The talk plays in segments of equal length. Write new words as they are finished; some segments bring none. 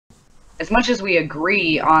as much as we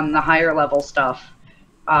agree on the higher level stuff,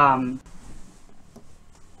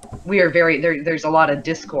 we are there's a lot of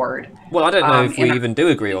discord. Well, I don't know if we even do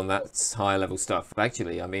agree on that higher level stuff,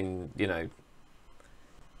 actually. I mean, you know,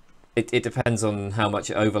 it depends on how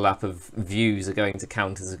much overlap of views are going to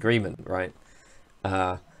count as agreement, right?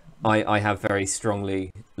 I have very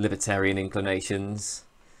strongly libertarian inclinations,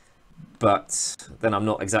 but then I'm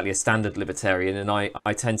not exactly a standard libertarian, and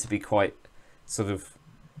I tend to be quite sort of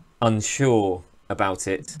unsure about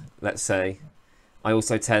it, let's say. I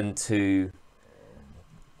also tend to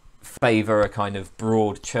favour a kind of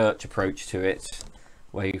broad church approach to it,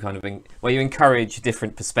 where you kind of where you encourage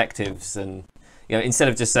different perspectives, and you know, instead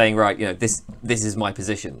of just saying, right, you know, this is my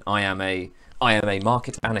position. I am a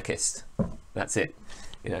market anarchist. That's it.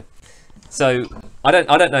 You know. So I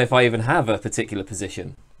don't know if I even have a particular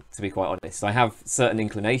position, to be quite honest. I have certain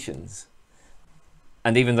inclinations,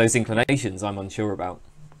 and even those inclinations I'm unsure about.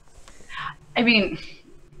 I mean,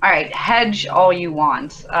 all right, hedge all you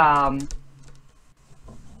want.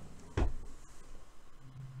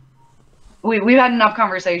 We've had enough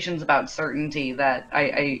conversations about certainty that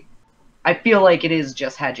I feel like it is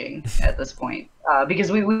just hedging at this point,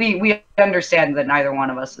 because we understand that neither one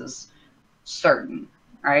of us is certain,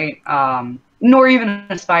 right? Nor even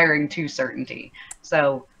aspiring to certainty.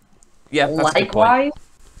 So yeah, that's likewise,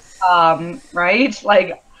 right?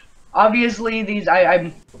 Like, obviously these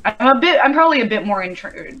I'm probably a bit more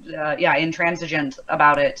intransigent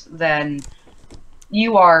about it than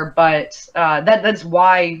you are, but that's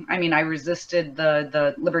why, I mean, I resisted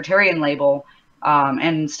the libertarian label, and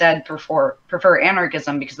instead prefer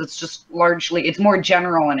anarchism, because it's just largely, it's more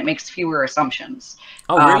general and it makes fewer assumptions.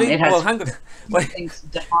 Oh, really? It has well, hang on. things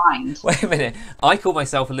defined. Wait a minute. I call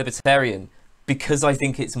myself a libertarian because I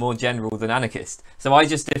think it's more general than anarchist. So I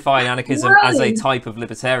just define anarchism as a type of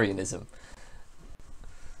libertarianism.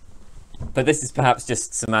 But this is perhaps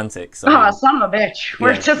just semantics. Son of a bitch.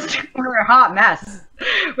 Yeah. We're a hot mess.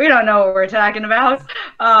 We don't know what we're talking about.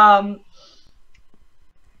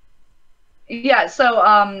 Yeah,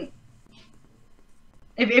 so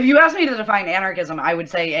if you ask me to define anarchism, I would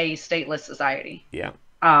say a stateless society. Yeah.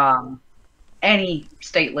 Any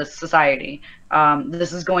stateless society.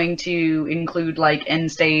 This is going to include like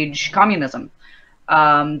end stage communism.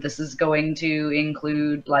 This is going to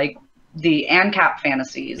include like the ANCAP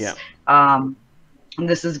fantasies. Yeah.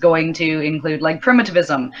 This is going to include like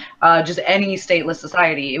primitivism, just any stateless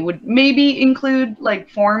society. It would maybe include like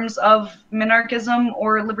forms of minarchism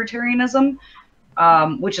or libertarianism,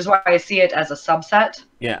 which is why I see it as a subset.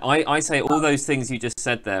 Yeah, I say all those things you just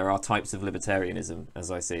said there are types of libertarianism,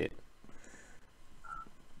 as I see it.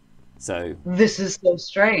 So this is so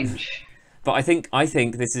strange. But I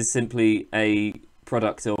think this is simply a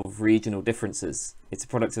product of regional differences. It's a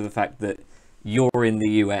product of the fact that you're in the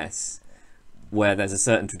US, where there's a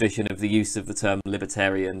certain tradition of the use of the term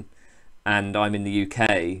libertarian, and I'm in the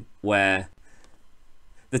UK, where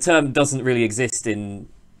the term doesn't really exist in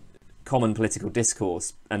common political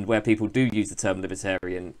discourse, and where people do use the term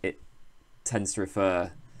libertarian, it tends to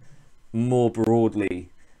refer more broadly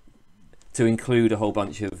to include a whole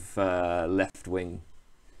bunch of left-wing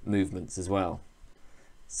movements as well.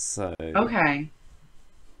 So okay,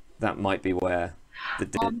 that might be where the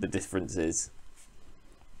difference is.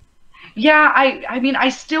 Yeah, I mean, I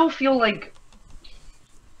still feel like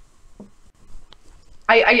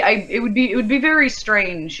it would be very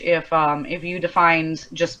strange if you defined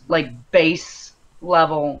just like base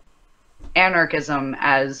level anarchism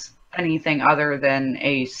as anything other than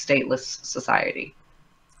a stateless society.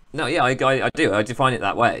 No, yeah, I do. I define it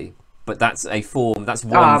that way, but that's a form. That's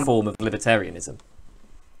one form of libertarianism.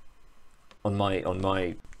 On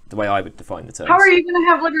the way I would define the term. How are you going to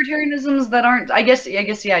have libertarianisms that aren't? I guess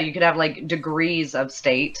yeah. You could have like degrees of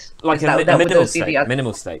state, like a minimal state.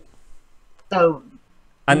 Minimal state. So,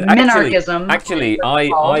 and minarchism. Actually,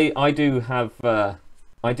 I do have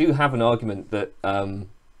an argument that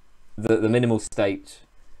the minimal state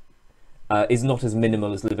is not as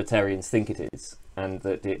minimal as libertarians think it is, and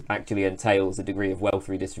that it actually entails a degree of wealth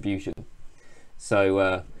redistribution.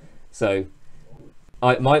 So,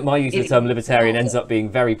 my use of the term libertarian ends up being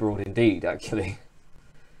very broad indeed, actually.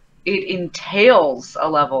 It entails a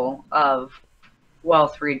level of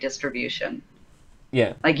wealth redistribution.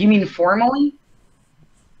 Yeah. Like, you mean formally?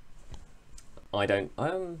 I don't.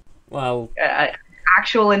 Well.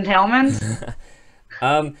 Actual entailment.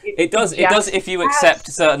 It does if you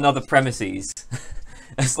accept certain other premises.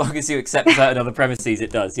 As long as you accept certain other premises,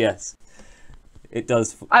 it does. Yes, it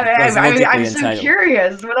does. I'm so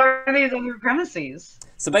curious. What are these other premises?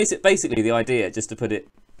 So basically, the idea, just to put it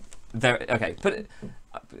Okay,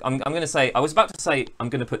 I'm going to say, I was about to say I'm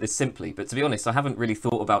going to put this simply, but to be honest, I haven't really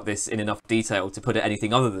thought about this in enough detail to put it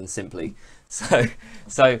anything other than simply. So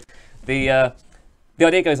the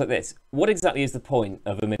idea goes like this: what exactly is the point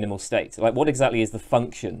of a minimal state? Like, what exactly is the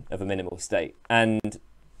function of a minimal state? And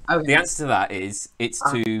the answer to that is it's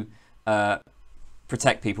to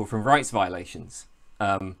protect people from rights violations.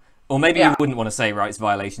 Or maybe you wouldn't want to say rights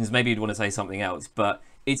violations. Maybe you'd want to say something else. But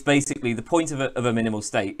it's basically the point of a minimal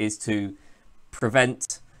state is to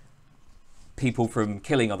prevent people from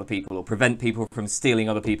killing other people, or prevent people from stealing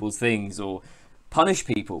other people's things, or punish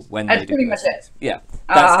people when they do. That's pretty much it. Yeah,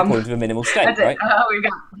 that's the point of a minimal state, right?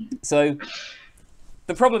 So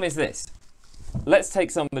the problem is this: let's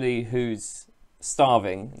take somebody who's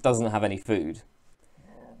starving, doesn't have any food.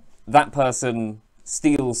 That person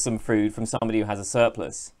steals some food from somebody who has a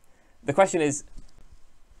surplus. The question is,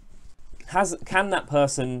 can that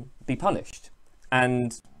person be punished?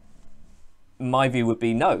 And my view would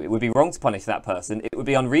be no. It would be wrong to punish that person. It would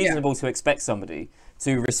be unreasonable to expect somebody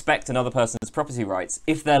to respect another person's property rights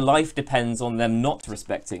if their life depends on them not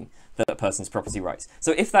respecting that person's property rights.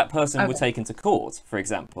 So if that person were taken to court, for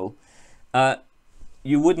example,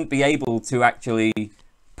 you wouldn't be able to actually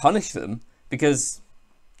punish them because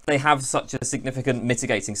they have such a significant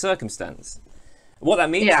mitigating circumstance. What that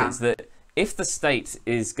means is that if the state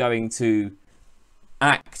is going to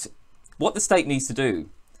act, what the state needs to do,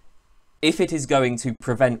 if it is going to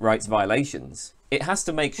prevent rights violations, it has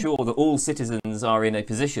to make sure that all citizens are in a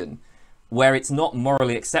position where it's not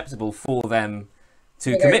morally acceptable for them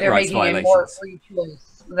to commit rights violations. They're making a more free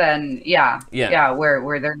choice than,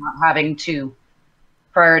 where they're not having to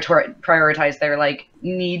prioritize their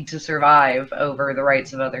need to survive over the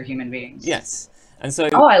rights of other human beings. Yes. And so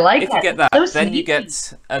I like if you get that, then you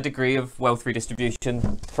get a degree of wealth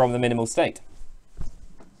redistribution from the minimal state.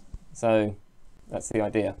 So that's the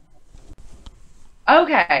idea.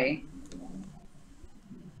 Okay.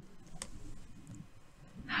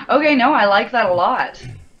 Okay, no, I like that a lot.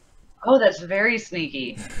 Oh, that's very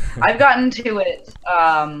sneaky. I've gotten to it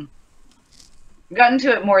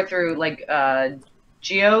more through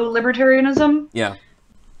geo-libertarianism. Yeah.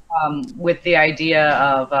 With the idea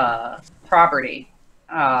of property.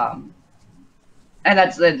 And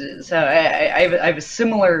that's so I have a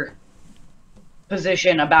similar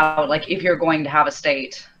position about if you're going to have a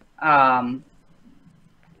state, well,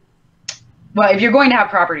 if you're going to have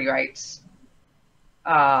property rights,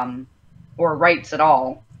 or rights at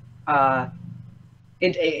all,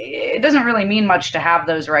 it doesn't really mean much to have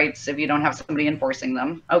those rights if you don't have somebody enforcing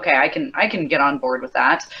them. Okay, I can get on board with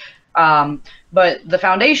that. But the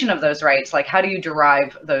foundation of those rights, how do you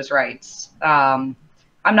derive those rights?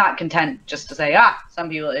 I'm not content just to say, some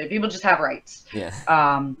people just have rights. Yeah.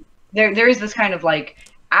 There is this kind of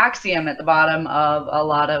axiom at the bottom of a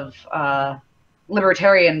lot of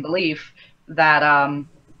libertarian belief that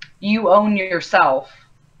you own yourself,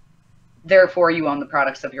 therefore you own the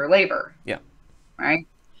products of your labor. Yeah. Right?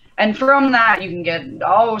 And from that you can get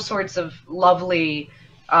all sorts of lovely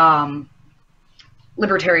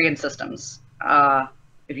libertarian systems,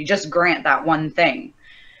 if you just grant that one thing.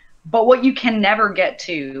 But what you can never get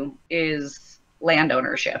to is land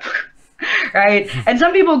ownership. Right? And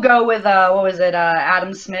some people go with what was it,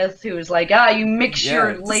 Adam Smith, who was like, you mix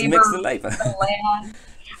your labor mix the labor. With the land.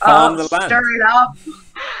 Farm the land. Stir it up.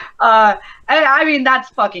 I mean, that's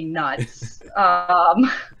fucking nuts.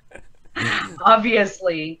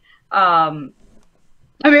 Obviously. I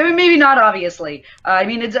mean, maybe not obviously. I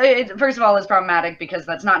mean, it first of all, it's problematic because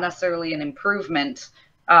that's not necessarily an improvement.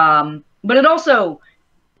 But it also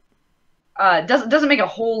doesn't make a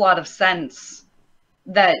whole lot of sense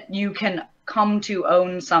that you can come to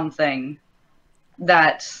own something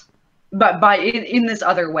that, but in this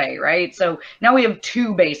other way, right? So now we have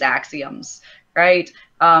two base axioms, right?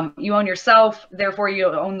 You own yourself, therefore you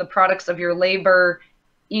own the products of your labor,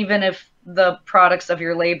 even if the products of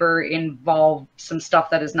your labor involve some stuff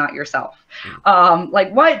that is not yourself.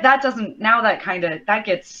 What? That doesn't, now that that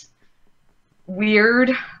gets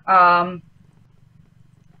weird. And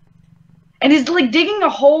is digging a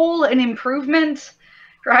hole an improvement?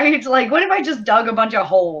 Right? What if I just dug a bunch of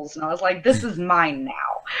holes and I was like, this is mine now?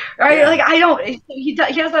 Right? Yeah. He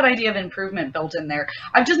has that idea of improvement built in there.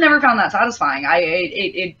 I've just never found that satisfying.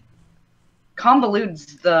 It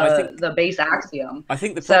convolutes the base axiom. I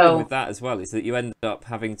think the problem with that as well is that you end up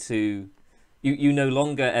having to, you no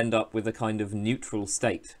longer end up with a kind of neutral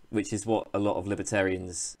state, which is what a lot of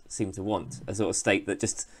libertarians seem to want. A sort of state that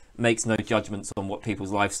just makes no judgments on what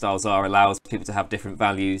people's lifestyles are, allows people to have different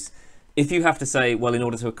values. If you have to say, well, in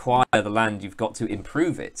order to acquire the land, you've got to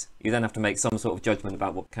improve it, you then have to make some sort of judgment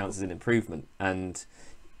about what counts as an improvement. And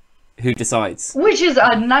Who decides? Which is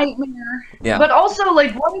a nightmare. Yeah. But also,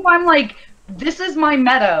 like, what if I'm like, this is my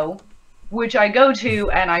meadow, which I go to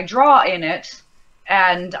and I draw in it,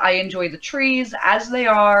 and I enjoy the trees as they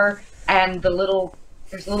are, and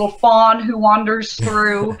there's a little fawn who wanders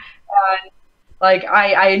through, and like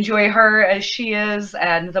I enjoy her as she is,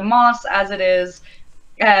 and the moss as it is,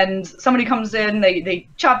 and somebody comes in, they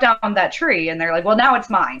chop down that tree, and they're like, well, now it's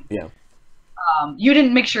mine. Yeah. You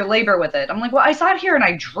didn't mix your labor with it. I'm like, well, I sat here and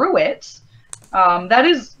I drew it. That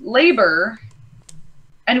is labor,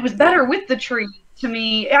 and it was better with the tree to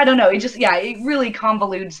me. I don't know. It just, yeah, it really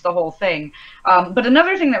convolutes the whole thing. But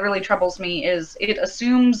another thing that really troubles me is it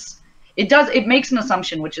makes an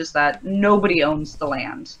assumption, which is that nobody owns the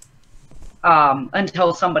land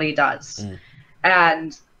until somebody does.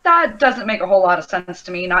 And that doesn't make a whole lot of sense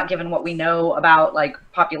to me, not given what we know about like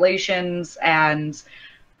populations and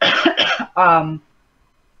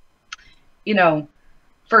you know,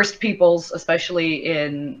 first peoples, especially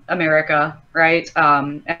in America, right?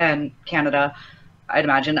 And Canada, I'd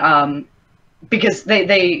imagine, because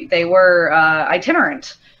they were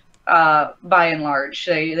itinerant by and large.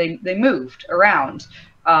 They moved around.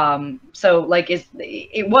 So like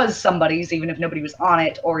it was somebody's, even if nobody was on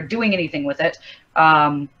it or doing anything with it.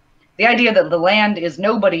 The idea that the land is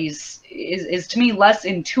nobody's is to me less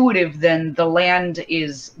intuitive than the land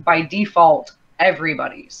is by default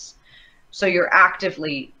everybody's. So you're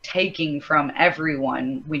actively taking from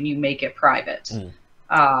everyone when you make it private.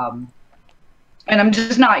 And I'm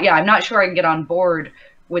just not, I'm not sure I can get on board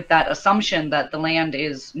with that assumption that the land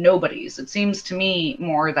is nobody's. It seems to me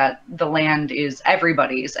more that the land is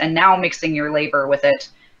everybody's, and now mixing your labor with it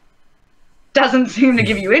doesn't seem to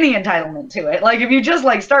give you any entitlement to it. Like, if you just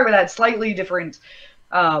like start with that slightly different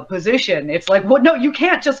position, it's like, well, no, you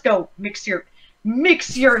can't just go mix your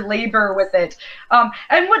labor with it.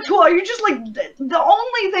 And what tool are you just like, the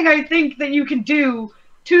only thing I think that you can do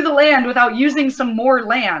to the land without using some more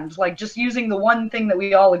land, like just using the one thing that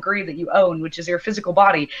we all agree that you own, which is your physical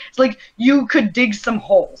body, it's like you could dig some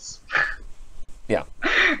holes. Yeah.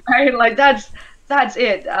 Right? Like that's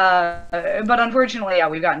it. But unfortunately, yeah,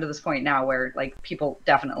 we've gotten to this point now where like people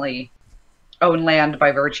definitely own land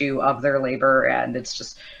by virtue of their labor, and it's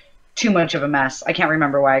just too much of a mess. I can't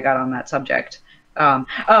remember why I got on that subject. But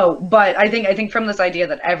I think from this idea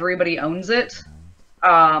that everybody owns it,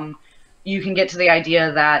 you can get to the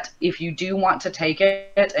idea that if you do want to take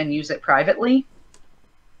it and use it privately,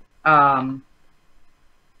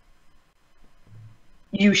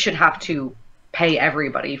 you should have to pay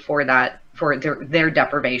everybody for that, for their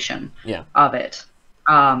deprivation of it.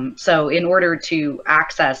 So in order to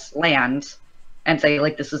access land and say,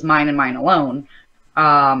 like, this is mine and mine alone,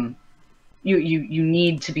 you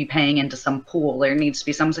need to be paying into some pool. There needs to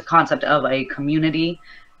be some concept of a community,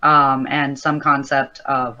 and some concept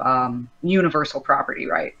of universal property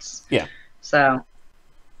rights. Yeah. So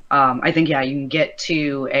I think, yeah, you can get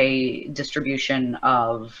to a distribution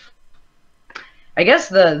of, I guess,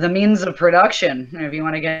 the means of production, if you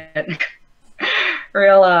want to get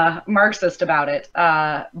real Marxist about it,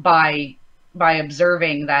 by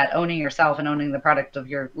observing that owning yourself and owning the product of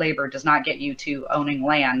your labor does not get you to owning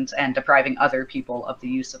land and depriving other people of the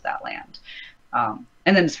use of that land.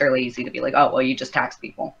 And then it's fairly easy to be like, oh, well, you just tax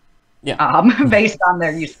people. Yeah. Based on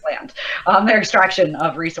their use of land, their extraction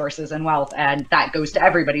of resources and wealth, and that goes to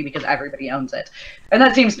everybody because everybody owns it. And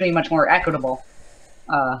that seems to me much more equitable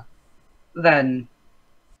than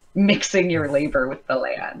mixing your labor with the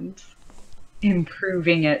land,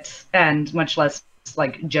 improving it, and much less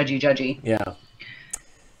like judgy. Yeah.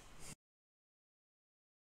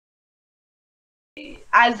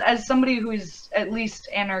 As somebody who is at least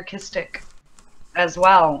anarchistic as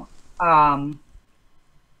well, I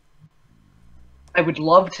would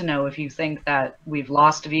love to know if you think that we've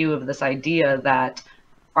lost view of this idea that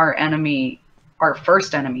our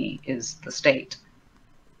first enemy is the state.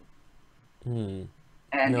 And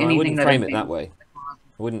no, I wouldn't frame it that way.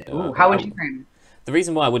 I wouldn't. How would you frame it? The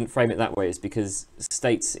reason why I wouldn't frame it that way is because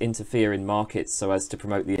states interfere in markets so as to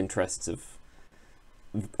promote the interests of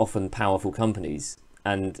often powerful companies,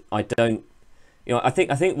 and I don't. I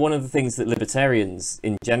think one of the things that libertarians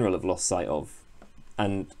in general have lost sight of,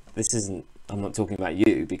 and this isn't. I'm not talking about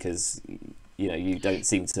you because you don't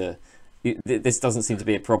seem to. This doesn't seem to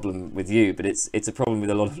be a problem with you, but it's a problem with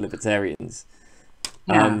a lot of libertarians.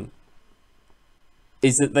 Yeah.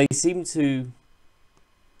 Is that they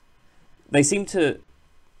seem to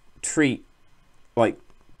treat like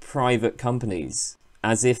private companies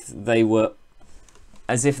as if they were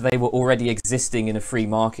already existing in a free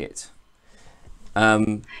market.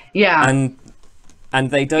 Yeah. And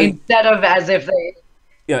they don't, instead of as if they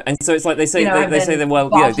Yeah, and so it's like they say have they say been that, well,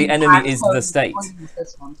 the dodging enemy tax is the codes state, according to the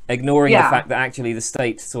system. ignoring the Yeah. fact that actually the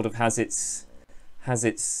state sort of has its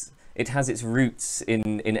roots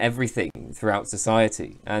in everything throughout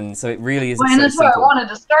society, and so it really isn't Well, and so that's where I simple. wanted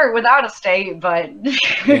to start without a state, but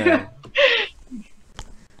Yeah.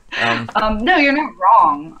 no, you're not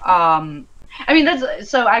wrong. I mean, that's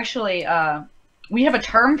so actually, we have a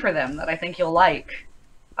term for them that I think you'll like.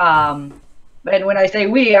 And when I say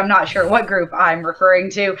we, I'm not sure what group I'm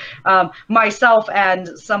referring to. Myself and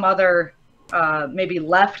some other maybe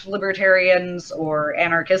left libertarians or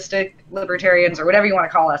anarchistic libertarians or whatever you want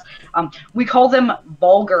to call us. We call them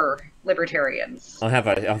vulgar libertarians. I've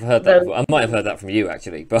heard that before. I might have heard that from you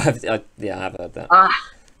actually, but I have heard that.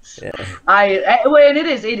 Yeah. And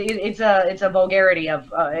it's a vulgarity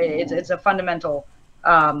of it's a fundamental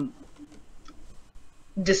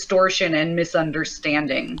distortion and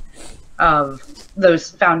misunderstanding of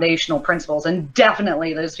those foundational principles, and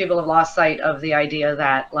definitely those people have lost sight of the idea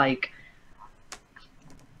that like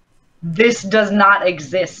this does not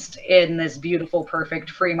exist in this beautiful,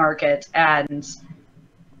 perfect free market. And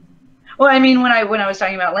well, I mean, when I was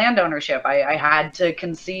talking about land ownership, I had to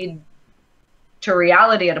concede to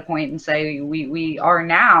reality at a point and say we are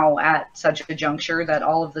now at such a juncture that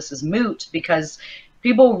all of this is moot, because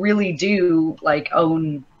people really do like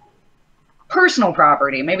own personal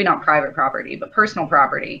property, maybe not private property, but personal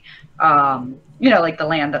property, like the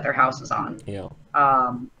land that their house is on,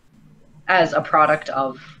 as a product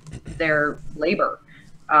of their labor.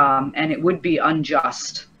 And it would be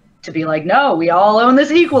unjust to be like, no, we all own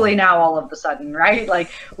this equally now all of a sudden, right?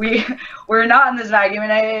 Like we're not in this vacuum,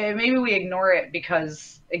 and maybe we ignore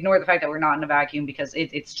the fact that we're not in a vacuum because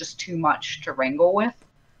it's just too much to wrangle with,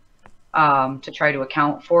 to try to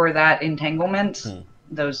account for that entanglement,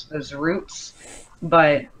 those roots.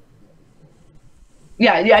 But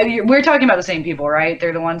yeah, we're talking about the same people, right?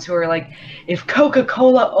 They're the ones who are like, if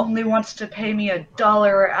Coca-Cola only wants to pay me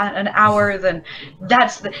 $1 an hour, then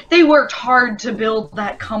they worked hard to build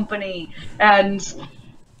that company, and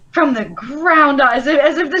from the ground up, as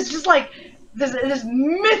if this just like this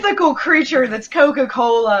mythical creature that's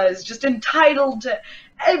Coca-Cola is just entitled to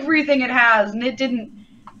everything it has, and it didn't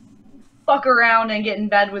fuck around and get in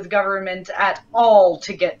bed with government at all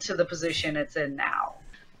to get to the position it's in now.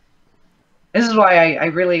 This is why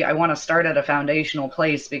I want to start at a foundational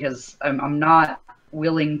place, because I'm not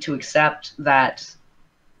willing to accept that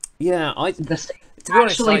the state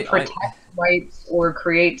actually protects rights or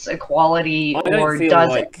creates equality or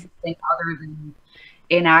does anything other than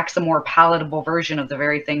enacts a more palatable version of the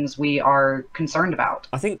very things we are concerned about.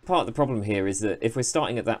 I think part of the problem here is that if we're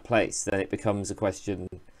starting at that place, then it becomes a question.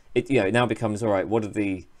 It now becomes, all right, what are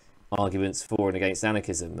the arguments for and against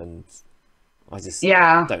anarchism? And I just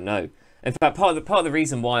don't know. In fact, part of the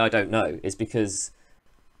reason why I don't know is because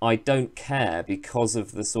I don't care, because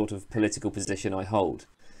of the sort of political position I hold,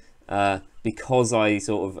 because I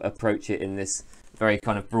sort of approach it in this very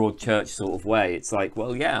kind of broad church sort of way. It's like,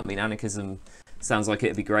 well, yeah, I mean, anarchism sounds like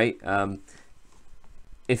it'd be great.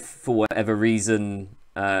 If for whatever reason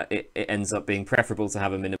it ends up being preferable to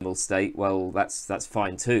have a minimal state, well, that's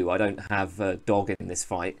fine too. I don't have a dog in this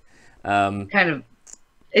fight.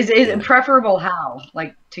 Is it preferable how?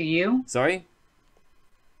 Like, to you? Sorry?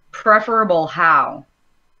 Preferable how?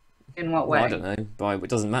 In what way? Well, I don't know. It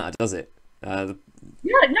doesn't matter, does it? No.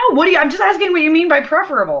 I'm just asking what you mean by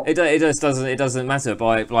preferable. It doesn't matter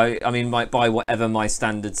by whatever my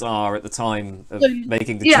standards are at the time of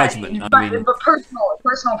making the judgment. But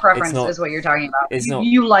personal preference is what you're talking about.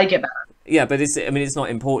 You like it better. Yeah, but it's not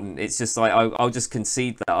important. It's just like I'll just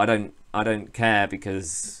concede that I don't care,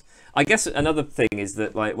 because I guess another thing is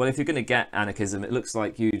that, like, well, if you're going to get anarchism, it looks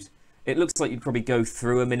like you'd probably go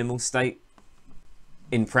through a minimal state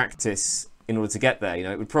in practice in order to get there.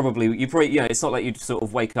 It's not like you'd sort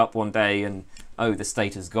of wake up one day and, oh, the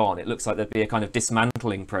state has gone. It looks like there'd be a kind of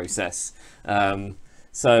dismantling process.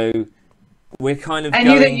 So we're kind of. I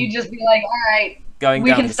knew that you'd just be like, all right,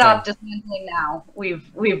 we can stop dismantling now.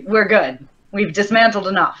 We're good. We've dismantled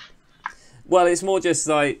enough. Well, it's more just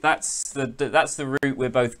like that's the route we're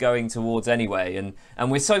both going towards anyway,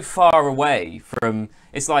 and we're so far away from.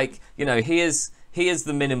 It's like, here's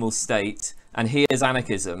the minimal state, and here's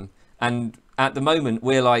anarchism, and at the moment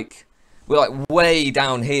we're like way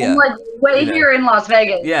down here. And like here in Las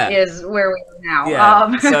Vegas is where we are now.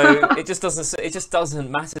 Yeah. So it just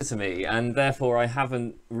doesn't matter to me, and therefore I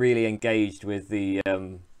haven't really engaged with the.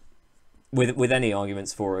 With any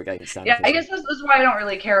arguments for or against anarchism. Yeah, I guess this is why I don't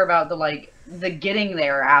really care about the getting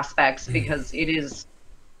there aspects, because it is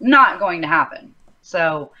not going to happen.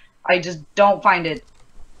 So I just don't find it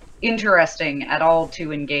interesting at all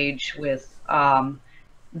to engage with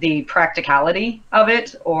the practicality of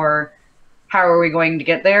it, or how are we going to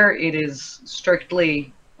get there, it is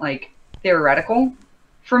strictly like theoretical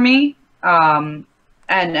for me.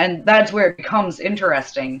 And that's where it becomes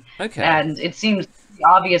interesting. Okay. And it seems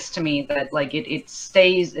obvious to me that like it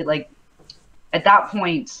stays it, like at that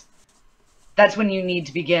point, that's when you need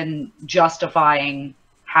to begin justifying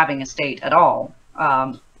having a state at all,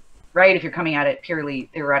 right? If you're coming at it purely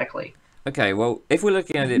theoretically. Okay, well, if we're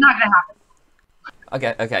looking at It's it... not going to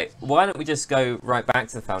happen. Okay. Why don't we just go right back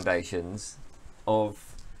to the foundations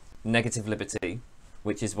of negative liberty,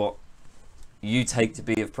 which is what you take to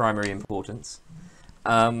be of primary importance.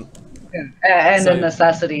 And a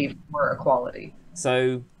necessity for equality.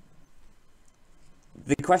 So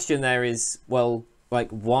the question there is, well, like,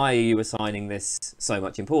 why are you assigning this so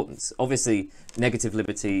much importance? Obviously, negative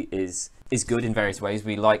liberty is good in various ways.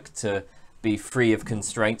 We like to be free of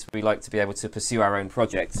constraints. We like to be able to pursue our own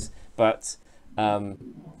projects, but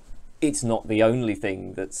it's not the only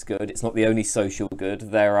thing that's good. It's not the only social good.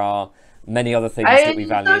 There are many other things that we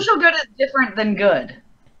value. Social good is different than good.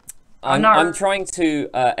 I'm trying to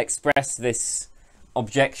express this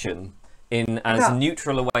objection in as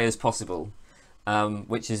neutral a way as possible,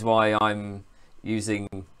 which is why I'm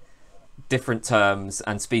using different terms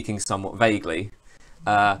and speaking somewhat vaguely.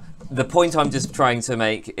 The point I'm just trying to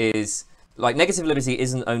make is, like, negative liberty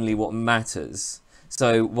isn't only what matters.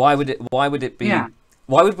 So why would it be? Yeah.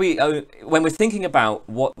 Why would we, when we're thinking about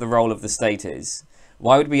what the role of the state is,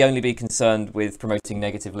 why would we only be concerned with promoting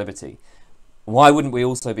negative liberty? Why wouldn't we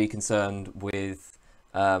also be concerned with,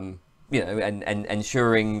 and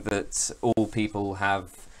ensuring that all people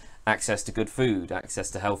have access to good food,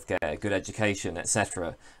 access to healthcare, good education,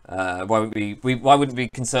 etc.? Why wouldn't we be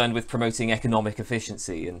concerned with promoting economic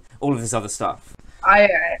efficiency and all of this other stuff?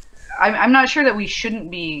 I'm not sure that we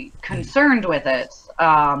shouldn't be concerned with it.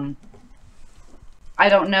 I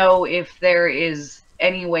don't know if there is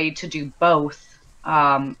any way to do both.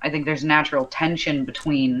 I think there's a natural tension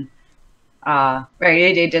between. Right,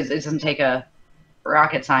 it doesn't take a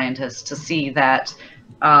rocket scientist to see that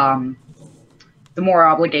the more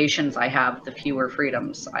obligations I have, the fewer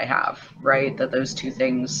freedoms I have. Right, that those two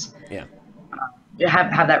things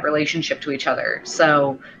have that relationship to each other.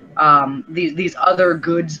 So these other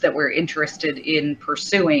goods that we're interested in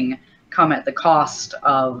pursuing come at the cost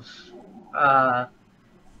of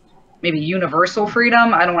maybe universal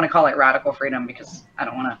freedom. I don't want to call it radical freedom because I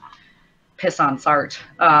don't want to piss on Sartre.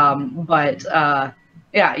 But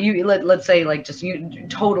let's say like just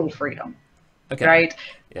total freedom, right?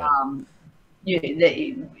 Yeah.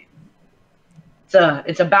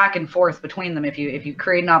 It's a back and forth between them. If you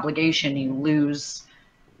create an obligation, you lose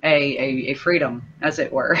a freedom, as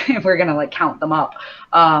it were, if we're gonna like count them up.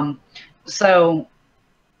 So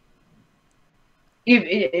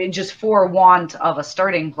if just for want of a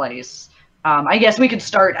starting place, I guess we could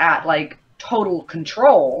start at like total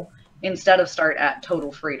control instead of start at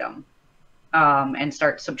total freedom, and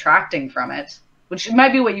start subtracting from it, which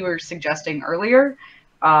might be what you were suggesting earlier.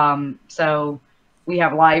 So we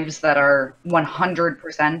have lives that are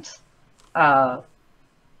 100%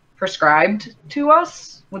 prescribed to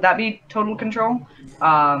us. Would that be total control?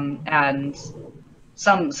 And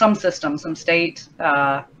some system, some state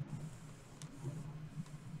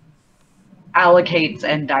allocates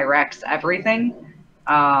and directs everything.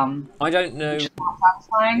 I don't know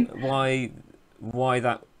why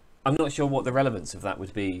that. I'm not sure what the relevance of that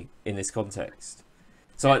would be in this context.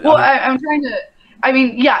 So I'm trying to. I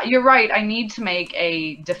mean, yeah, you're right. I need to make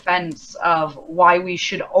a defense of why we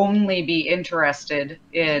should only be interested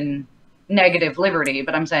in negative liberty,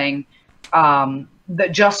 but I'm saying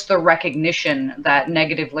that just the recognition that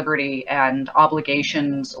negative liberty and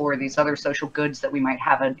obligations or these other social goods that we might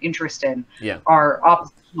have an interest in are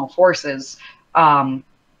oppositional forces. It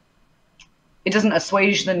doesn't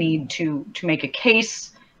assuage the need to make a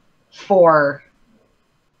case for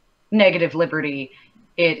negative liberty.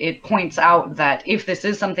 It points out that if this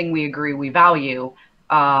is something we agree we value,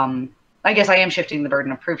 I guess I am shifting the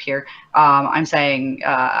burden of proof here. I'm saying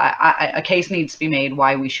a case needs to be made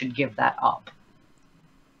why we should give that up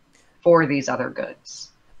for these other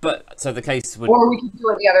goods. But so the case would, or we could do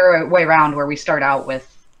it the other way around, where we start out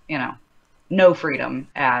with no freedom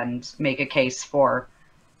and make a case for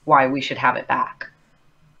why we should have it back.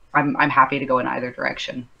 I'm happy to go in either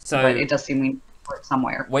direction. So, but it does seem we need to start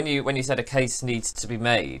somewhere. When you said a case needs to be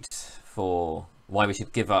made for why we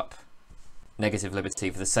should give up negative liberty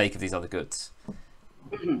for the sake of these other goods,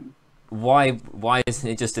 why isn't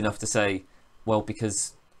it just enough to say, well,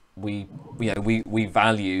 because we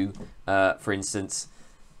value, for instance,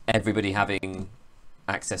 everybody having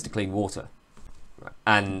access to clean water,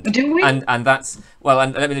 And Do we? and that's well.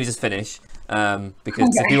 And let me just finish,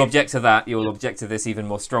 because if Okay. you object to that, you'll object to this even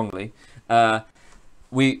more strongly.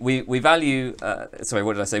 We value. Sorry,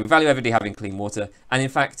 what did I say? We value everybody having clean water, and in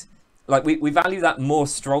fact, like we value that more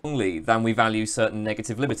strongly than we value certain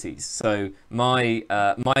negative liberties. So my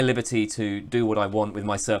liberty to do what I want with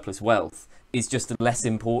my surplus wealth is just less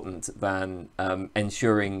important than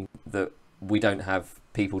ensuring that we don't have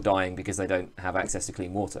people dying because they don't have access to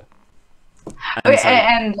clean water. And so,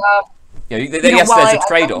 And yes, while there's a I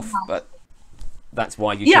trade-off, recognize- but that's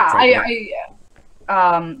why you should yeah, trade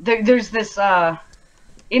it. there's this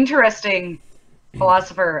interesting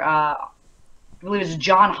philosopher, I believe it's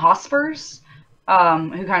John Hospers,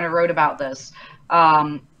 who kind of wrote about this.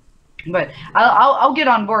 But I'll get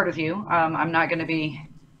on board with you. I'm not going to be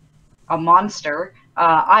a monster.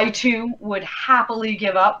 I too would happily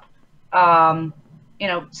give up,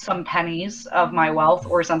 some pennies of my wealth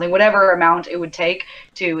or something, whatever amount it would take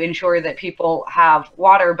to ensure that people have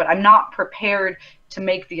water. But I'm not prepared to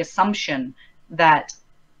make the assumption that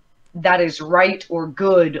that is right or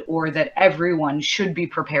good, or that everyone should be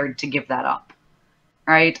prepared to give that up.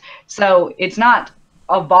 Right? So it's not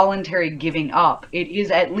a voluntary giving up. It is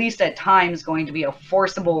at least at times going to be a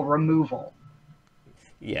forcible removal.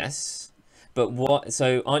 Yes, but what?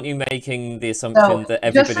 So aren't you making the assumption So that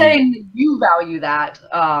everybody? just saying that you value that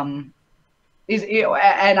is,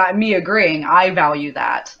 and me agreeing, I value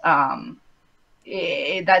that.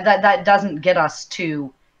 That doesn't get us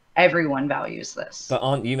to everyone values this. But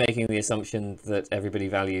aren't you making the assumption that everybody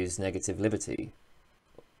values negative liberty?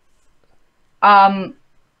 I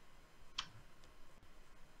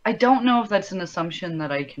don't know if that's an assumption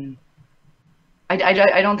that I can.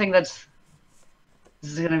 I don't think that's.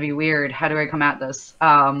 This is going to be weird. How do I come at this?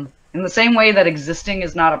 In the same way that existing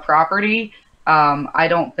is not a property, I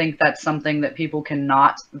don't think that's something that people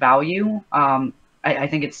cannot value. I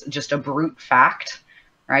think it's just a brute fact,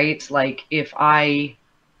 right? Like if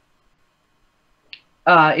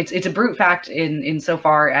it's a brute fact in so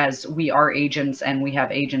far as we are agents and we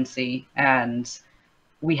have agency and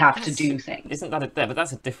we have to do things. Isn't that but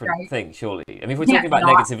that's a different Right. thing, surely? I mean, if we're Yeah, talking about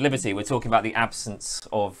not- negative liberty, we're talking about the absence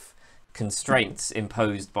of constraints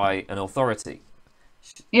imposed by an authority.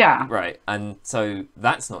 Yeah. Right, and so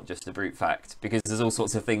that's not just a brute fact, because there's all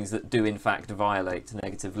sorts of things that do in fact violate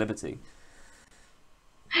negative liberty.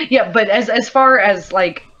 Yeah, but as far as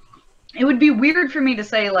like, it would be weird for me to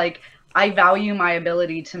say like I value my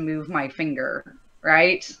ability to move my finger,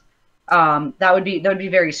 right? That would be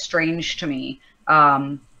very strange to me.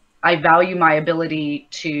 I value my ability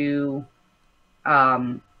to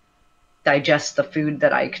digest the food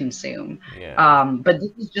that I consume. Yeah. But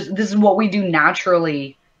this is what we do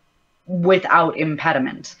naturally without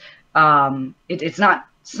impediment. It's not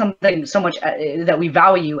something so much that we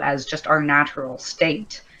value as just our natural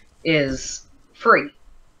state is free,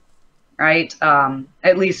 right?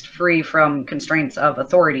 At least free from constraints of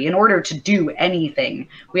authority. In order to do anything,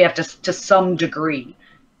 we have to some degree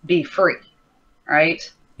be free,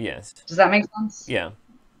 right? Yes. Does that make sense? Yeah.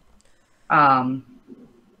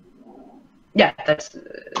 Yeah, that's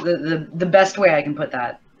the best way I can put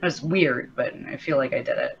that. It's weird, but I feel like I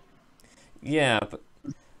did it. Yeah, but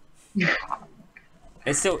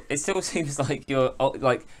it still seems like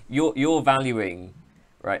you're valuing,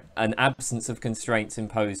 right, an absence of constraints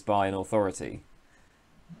imposed by an authority.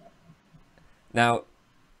 Now,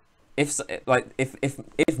 if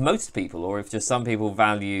most people, or if just some people,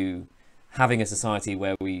 value having a society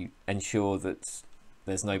where we ensure that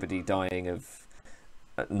there's nobody dying of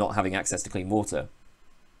not having access to clean water,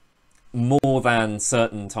 more than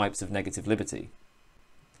certain types of negative liberty.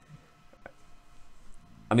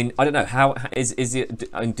 I mean, I don't know, how is it,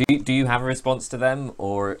 do you have a response to them,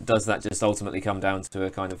 or does that just ultimately come down to a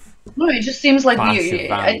kind of No, it just seems like clash of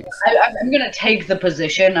values? I'm going to take the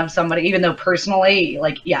position of somebody, even though personally,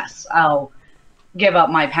 like, yes, I'll give up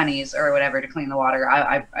my pennies or whatever to clean the water.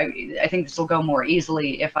 I think this will go more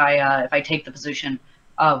easily if I take the position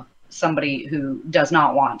of somebody who does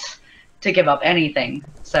not want to give up anything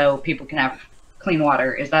so people can have clean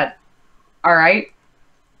water. Is that all right?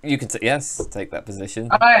 You can yes, take that position.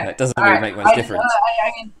 All right. It doesn't really make much difference.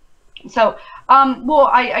 So, well,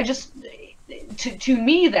 I just, to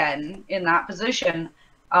me then, in that position,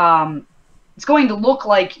 it's going to look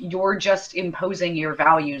like you're just imposing your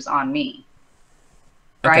values on me.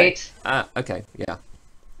 Right? Okay, yeah.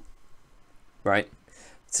 Right.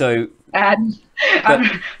 So, And but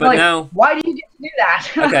like, now, why do you get to do that?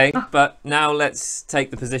 okay, but now let's take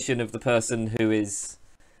the position of the person who is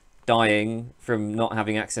dying from not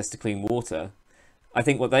having access to clean water. I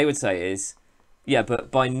think what they would say is, yeah, but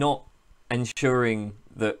by not ensuring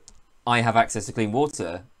that I have access to clean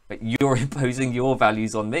water, but you're imposing your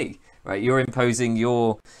values on me, right? You're imposing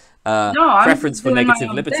your No, I'm preference for doing my negative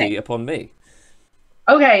own liberty thing. upon me.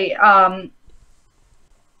 Okay,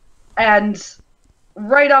 and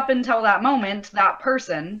right up until that moment, that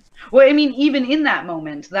person, well, I mean, even in that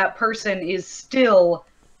moment, that person is still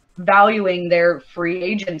valuing their free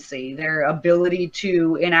agency, their ability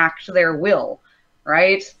to enact their will,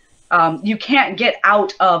 right? You can't get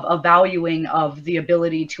out of a valuing of the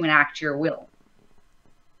ability to enact your will.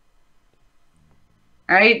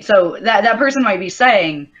 Right? So that person might be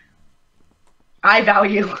saying, I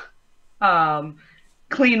value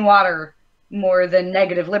clean water more than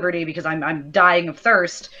negative liberty because I'm dying of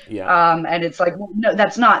thirst. Yeah. And it's like, well, no,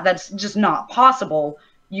 that's just not possible.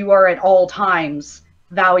 You are at all times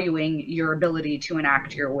valuing your ability to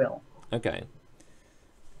enact your will. Okay.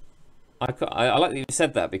 I like that you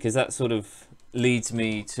said that, because that sort of leads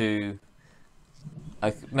me to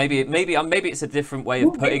maybe it's a different way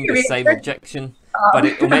of putting the same objection,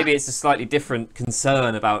 or maybe it's a slightly different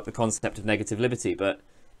concern about the concept of negative liberty. But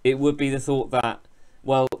it would be the thought that,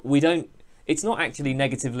 well, it's not actually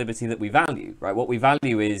negative liberty that we value, right? What we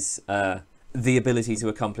value is the ability to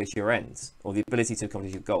accomplish your ends, or the ability to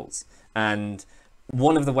accomplish your goals. And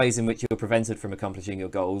one of the ways in which you're prevented from accomplishing your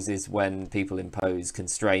goals is when people impose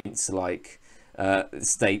constraints, like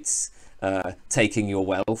states taking your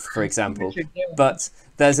wealth, for example. But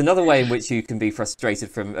there's another way in which you can be frustrated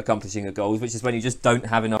from accomplishing your goals, which is when you just don't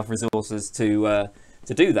have enough resources to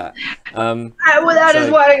do that. Well, that is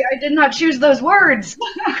why I did not choose those words.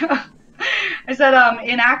 I said,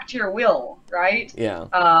 enact your will, right?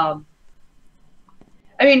 Yeah.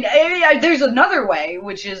 I mean, there's another way,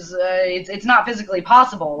 which is it's not physically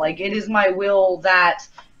possible. Like, it is my will that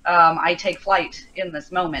I take flight in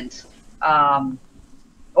this moment,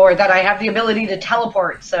 or that I have the ability to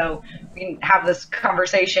teleport, so we can have this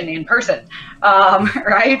conversation in person,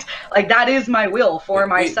 right? Like, that is my will for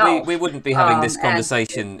myself. We wouldn't be having this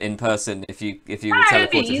conversation in person if you were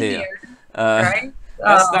teleported here. Right?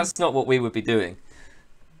 That's not what we would be doing.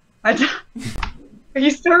 Are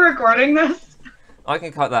you still recording this? I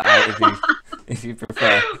can cut that out if you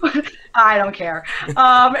prefer. I don't care.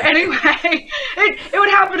 Anyway, it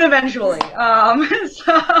would happen eventually.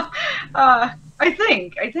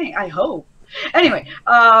 I hope. Anyway,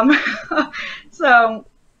 so,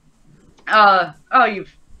 oh,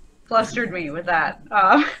 you've flustered me with that.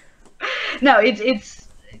 No,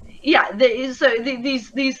 yeah.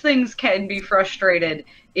 These things can be frustrated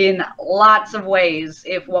in lots of ways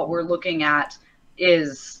if what we're looking at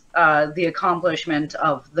is the accomplishment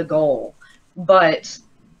of the goal. But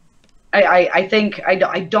I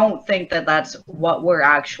don't think that that's what we're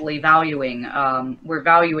actually valuing. We're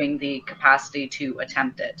valuing the capacity to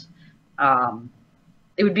attempt it.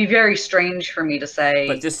 It would be very strange for me to say.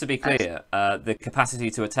 But just to be clear, the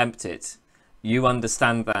capacity to attempt it, you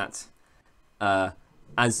understand that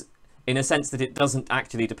as in a sense that it doesn't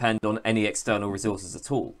actually depend on any external resources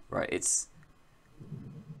at all, right? It's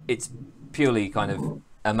purely kind of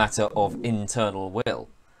a matter of internal will.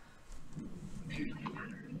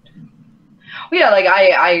 Yeah, like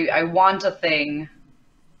I want a thing.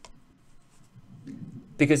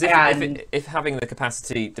 Because if having the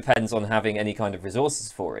capacity depends on having any kind of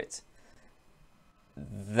resources for it,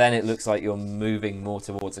 then it looks like you're moving more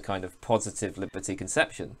towards a kind of positive liberty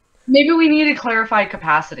conception. Maybe we need to clarify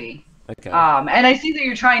capacity. Okay. And I see that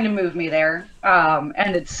you're trying to move me there,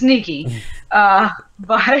 and it's sneaky. But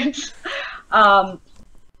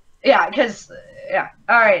yeah, because yeah.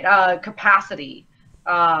 All right. Capacity.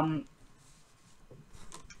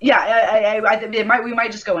 Yeah, I think we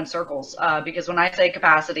might just go in circles, because when I say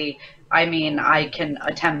capacity, I mean I can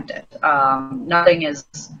attempt it. Nothing is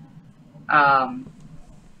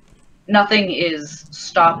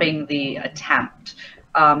stopping the attempt.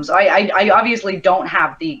 So I obviously don't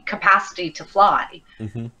have the capacity to fly,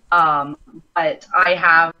 but I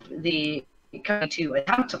have the capacity to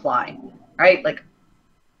attempt to fly, right? Like,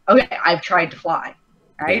 okay, I've tried to fly,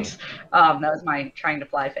 right? Yeah. That was my trying to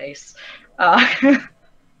fly face.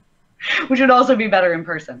 Which would also be better in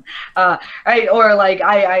person, right? Or like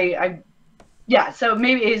yeah. So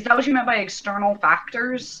maybe is that what you meant by external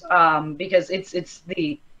factors? Because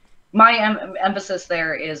my emphasis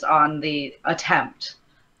there is on the attempt.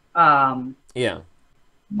 Yeah.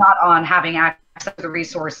 Not on having access to the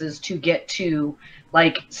resources to get to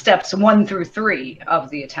like steps 1 through 3 of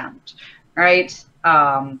the attempt, right?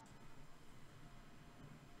 And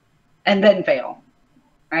then fail,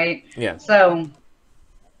 right? Yeah. So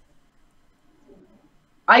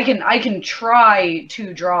I can try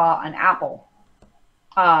to draw an apple,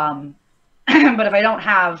 but if I don't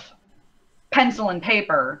have pencil and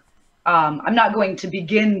paper, I'm not going to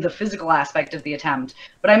begin the physical aspect of the attempt,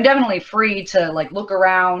 but I'm definitely free to like look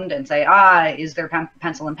around and say, is there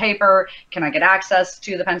pencil and paper? Can I get access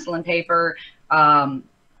to the pencil and paper?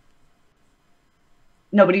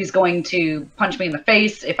 Nobody's going to punch me in the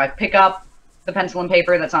face if I pick up the pencil and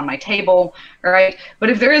paper that's on my table, right? But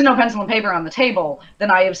if there is no pencil and paper on the table,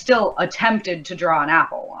 then I have still attempted to draw an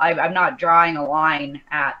apple. I'm not drawing a line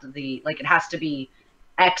at the, like, it has to be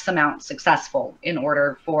X amount successful in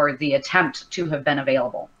order for the attempt to have been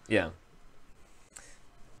available. Yeah.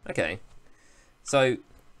 Okay. So,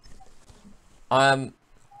 I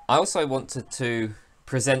also wanted to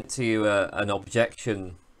present to you an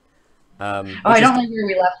objection. I don't like where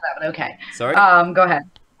we left that, but okay. Sorry? Go ahead.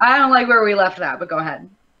 I don't like where we left that, but go ahead.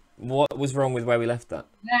 What was wrong with where we left that?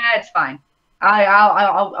 Nah, it's fine.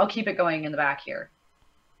 I'll keep it going in the back here.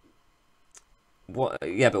 What?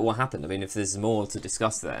 Yeah, but what happened? I mean, if there's more to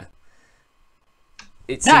discuss there,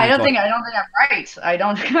 I don't think I'm right. I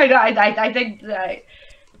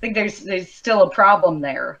think there's still a problem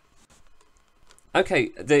there. Okay.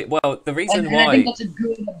 The reason and why I think that's a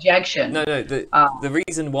good objection. No. The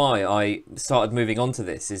reason why I started moving on to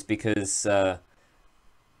this is because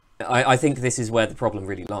I think this is where the problem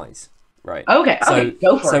really lies. Right. Okay.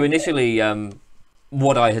 Go for it. So initially,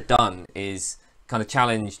 what I had done is kind of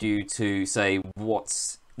challenged you to say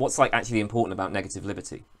what's like actually important about negative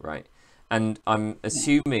liberty, right? And I'm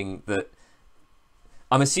assuming a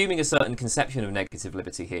certain conception of negative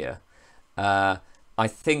liberty here. I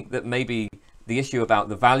think that maybe the issue about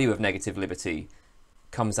the value of negative liberty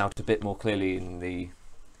comes out a bit more clearly in the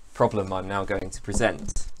problem I'm now going to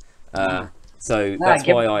present. So that's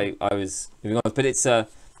why I was moving on. But it's I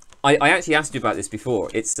actually asked you about this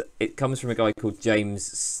before. It comes from a guy called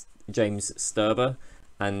James Sturber,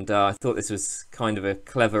 and I thought this was kind of a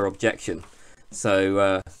clever objection.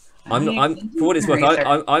 So I'm for what it's worth,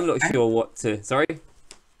 I'm not sure what to. Sorry.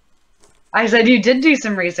 I said you did do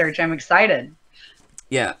some research. I'm excited.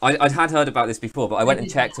 Yeah, I'd heard about this before, but I went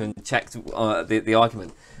and checked the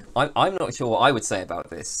argument. I'm not sure what I would say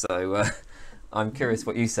about this, so I'm curious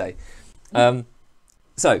what you say.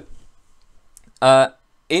 So,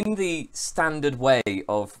 in the standard way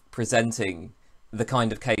of presenting the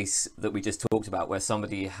kind of case that we just talked about, where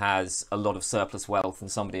somebody has a lot of surplus wealth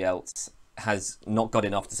and somebody else has not got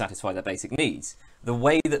enough to satisfy their basic needs, the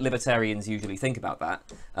way that libertarians usually think about that,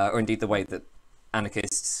 or indeed the way that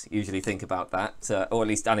anarchists usually think about that, or at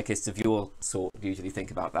least anarchists of your sort usually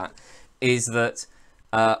think about that, is that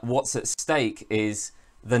what's at stake is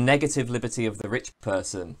the negative liberty of the rich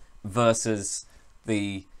person versus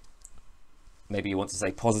the, maybe you want to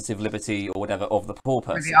say positive liberty or whatever, of the poor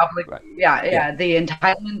person. Right. Yeah, the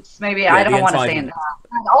entitlements, maybe. Yeah, I don't want to say it.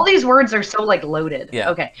 All these words are so, like, loaded. Yeah.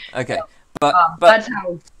 Okay. So, but that's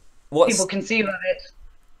how people conceive of it.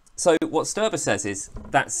 So what Sturber says is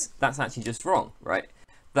that's actually just wrong, right?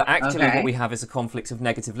 That actually what we have is a conflict of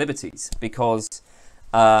negative liberties, because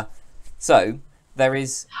so there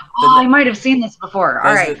is. I might have seen this before.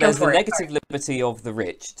 All right, there's the negative liberty of the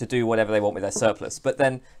rich to do whatever they want with their surplus, but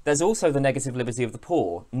then there's also the negative liberty of the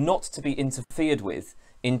poor not to be interfered with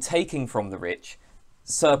in taking from the rich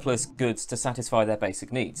surplus goods to satisfy their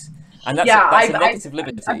basic needs, and that's a negative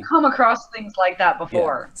liberty. I've come across things like that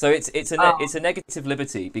before. Yeah. So it's a negative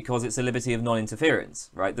liberty because it's a liberty of non-interference,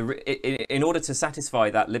 right? In order to satisfy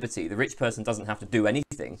that liberty, the rich person doesn't have to do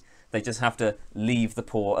anything; they just have to leave the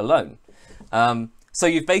poor alone. So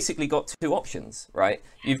you've basically got two options, right?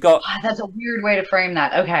 You've got that's a weird way to frame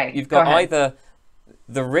that. Okay, you've got either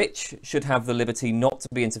the rich should have the liberty not to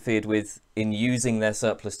be interfered with in using their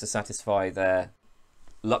surplus to satisfy their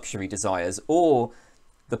luxury desires, or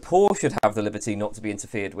the poor should have the liberty not to be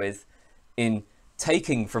interfered with in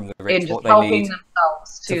taking from the rich what they need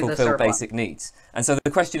to fulfill basic needs. And so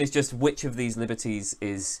the question is just which of these liberties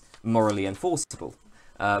is morally enforceable.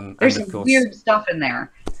 There's some weird stuff in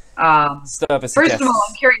there. First of all,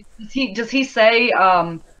 I'm curious, does he say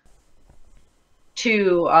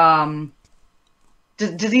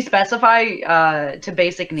does he specify to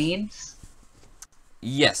basic needs?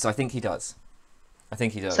 Yes, I think he does.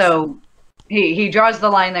 So he draws the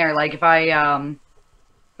line there. Like if I'm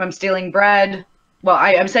stealing bread, well,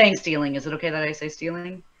 I'm saying stealing. Is it okay that I say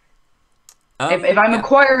stealing? If I'm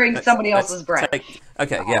acquiring somebody else's bread.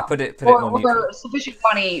 Put it more neutral. Or sufficient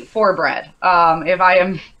money for bread. If I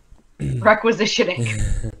am requisitioning,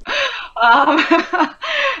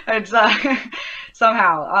 it's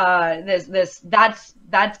somehow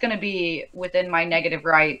that's going to be within my negative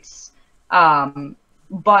rights.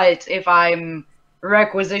 But if I'm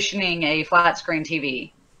requisitioning a flat screen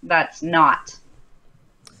TV, that's not.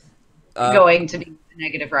 going to be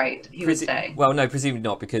negative right, he would say. Well, no, presumably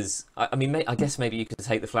not, because I mean, I guess maybe you could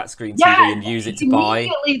take the flat screen TV Yeah, and use it to buy.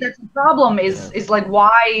 immediately that's the problem is like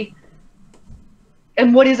why,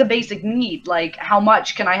 and what is a basic need? Like how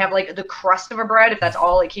much can I have like the crust of a bread if that's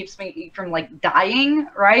all it keeps me from like dying,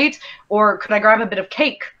 right? Or could I grab a bit of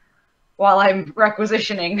cake while I'm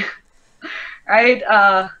requisitioning,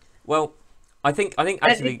 right? Well, I think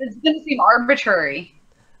actually it's going to seem arbitrary.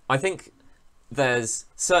 I think there's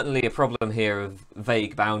certainly a problem here of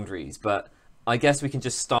vague boundaries, but I guess we can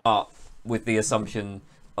just start with the assumption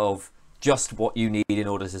of just what you need in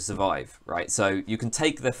order to survive, right? So you can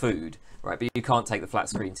take their food, right, but you can't take the flat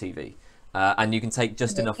screen TV, and you can take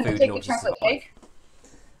just enough food in order to survive. Cake?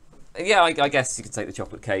 Yeah, I guess you can take the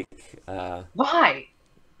chocolate cake. Why?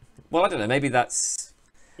 Well, I don't know. Maybe that's.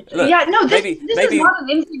 Look, yeah, no. This maybe, is not an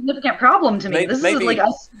insignificant problem to me. This is like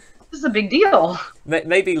this is a big deal.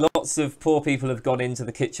 Maybe lots of poor people have gone into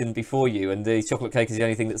the kitchen before you, and the chocolate cake is the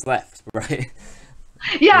only thing that's left, right?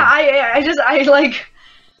 Yeah, I like.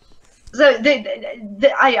 So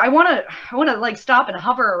I want to like stop and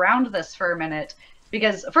hover around this for a minute,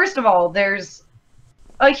 because first of all, there's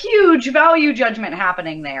a huge value judgment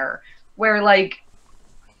happening there, where like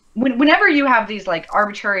whenever you have these like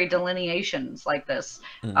arbitrary delineations like this,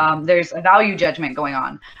 there's a value judgment going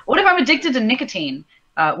on. What if I'm addicted to nicotine,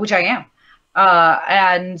 which I am,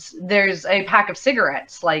 and there's a pack of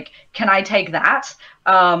cigarettes? Like, can I take that?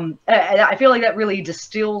 I feel like that really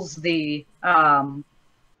distills the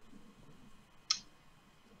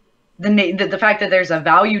fact that there's a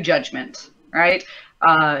value judgment, right?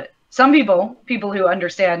 Some people who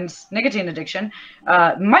understand nicotine addiction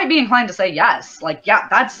might be inclined to say yes, like, yeah,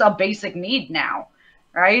 that's a basic need now,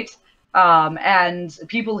 right? And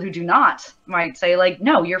people who do not might say, like,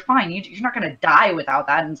 no, you're fine. You're not going to die without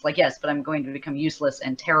that. And it's like, yes, but I'm going to become useless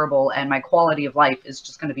and terrible, and my quality of life is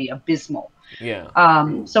just going to be abysmal. Yeah.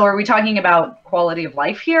 So are we talking about quality of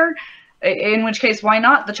life here? In which case, why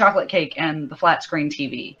not the chocolate cake and the flat screen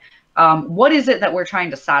TV? What is it that we're trying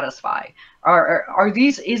to satisfy? Are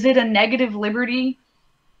these, is it a negative liberty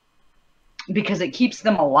because it keeps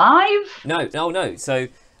them alive? No. So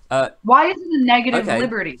why is it a negative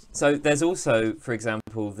liberty? So there's also, for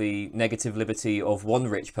example, the negative liberty of one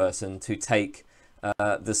rich person to take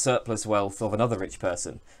the surplus wealth of another rich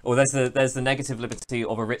person, or there's the negative liberty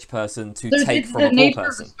of a rich person to take from a poor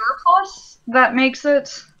person. Of the surplus that makes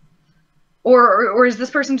it. Or is this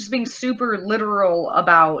person just being super literal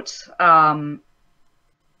about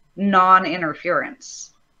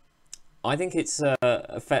non-interference? I think it's a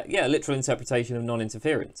literal interpretation of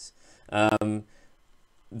non-interference.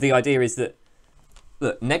 The idea is that,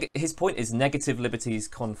 look, his point is negative liberties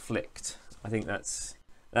conflict. I think that's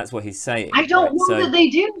what he's saying. I don't know that they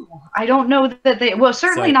do. I don't know that they. Well,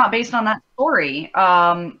 certainly not based on that story.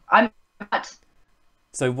 I'm not.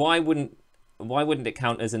 So why wouldn't it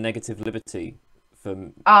count as a negative liberty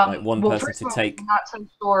for like one person to take? I'm not so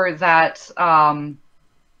sure that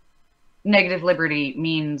negative liberty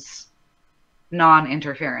means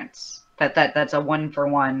non-interference. That's a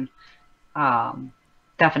one-for-one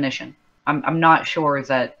definition. I'm not sure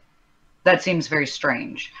that seems very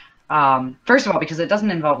strange. First of all, because it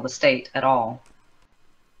doesn't involve the state at all,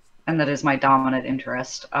 and that is my dominant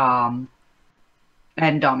interest and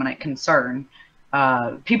dominant concern.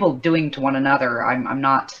 People doing to one another, I'm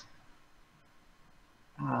not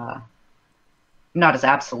as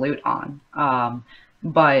absolute on,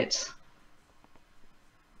 but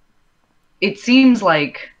it seems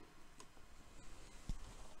like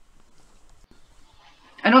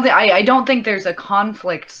I don't think there's a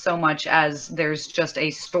conflict so much as there's just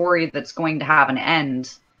a story that's going to have an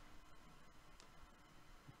end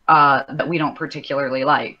that we don't particularly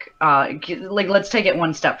like. Like, let's take it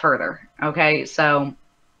one step further. Okay, so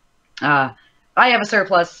I have a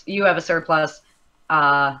surplus, you have a surplus.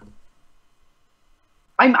 I'm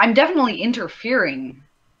definitely interfering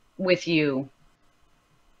with you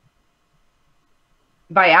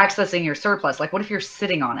by accessing your surplus. Like, what if you're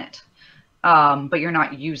sitting on it, but you're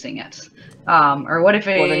not using it? Or what if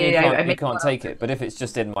well, then you can't take it. But if it's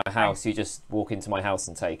just in my house, you just walk into my house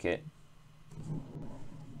and take it.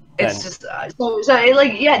 It's just so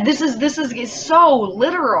like, yeah, this is so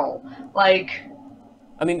literal. Like,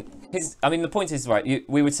 I mean, the point is, right,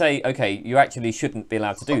 we would say, okay, you actually shouldn't be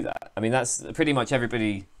allowed to do that. I mean, that's pretty much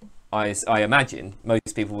everybody. I imagine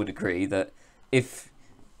most people would agree that if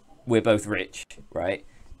we're both rich, right,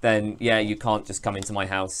 then yeah, you can't just come into my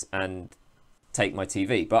house and take my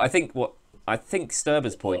TV. But I think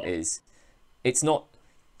Sturber's point is, it's not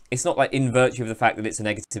like in virtue of the fact that it's a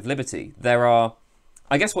negative liberty. There are,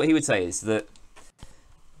 I guess what he would say is that.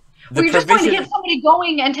 the you're just trying to provision. get somebody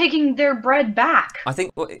going and taking their bread back, I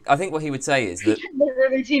think what he would say is that their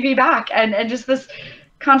TV back, and just this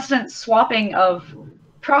constant swapping of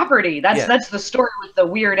property. Yeah. That's the story with the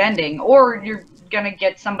weird ending, or you're gonna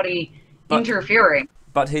get somebody But- interfering.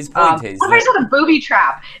 But his point is What if I that set a booby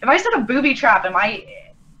trap? If I set a booby trap,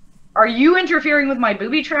 are you interfering with my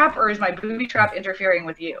booby trap, or is my booby trap interfering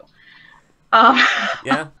with you?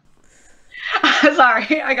 yeah.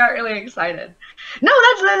 Sorry, I got really excited. No,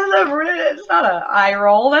 it's not a eye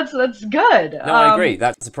roll. That's good. No, I agree.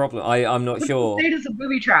 That's a problem. I'm not sure. The status of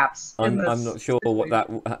booby traps. I'm not sure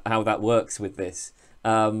how that works with this.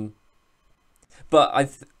 But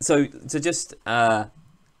so to just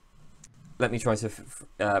let me try to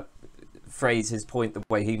phrase his point the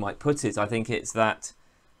way he might put it. I think it's that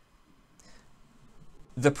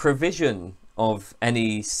the provision of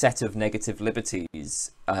any set of negative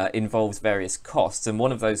liberties involves various costs, and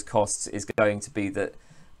one of those costs is going to be that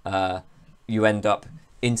you end up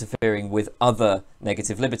interfering with other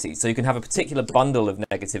negative liberties. So you can have a particular bundle of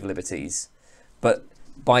negative liberties, but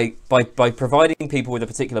by providing people with a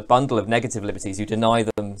particular bundle of negative liberties, you deny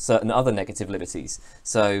them certain other negative liberties.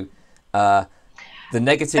 So the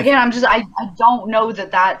negative... Again, I don't know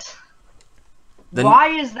that... Why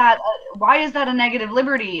is that a negative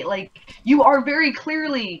liberty? Like, you are very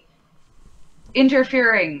clearly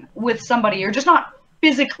interfering with somebody. You're just not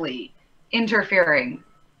physically interfering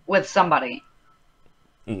with somebody.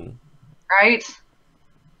 Right?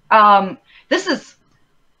 This is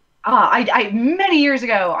many years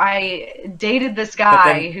ago I dated this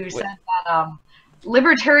guy who said that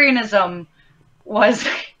libertarianism was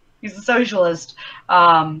he's a socialist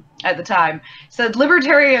at the time, said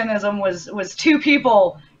libertarianism was two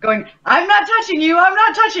people going, I'm not touching you, I'm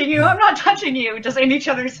not touching you, I'm not touching you, just in each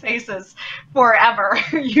other's faces forever.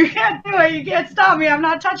 You can't do it, you can't stop me, I'm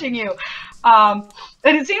not touching you. And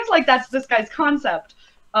it seems like that's this guy's concept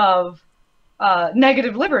of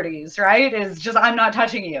negative liberties, right? Is just, I'm not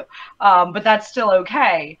touching you. But that's still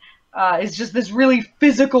okay. It's just this really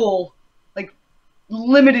physical, like,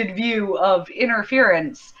 limited view of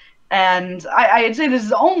interference. And I'd say this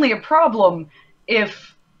is only a problem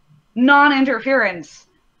if non-interference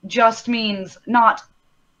just means not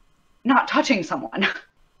touching someone,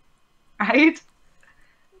 right?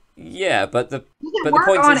 Yeah, but the work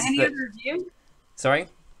point on is any that... other view? Sorry?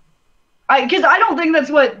 Because I don't think that's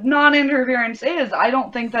what non-interference is. I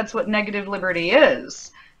don't think that's what negative liberty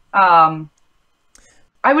is. I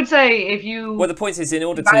would say if you... Well, the point is, in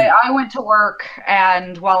order to... I went to work,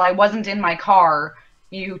 and while I wasn't in my car,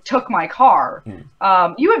 you took my car.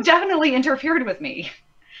 You have definitely interfered with me.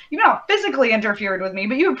 You've not physically interfered with me,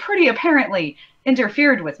 but you have pretty apparently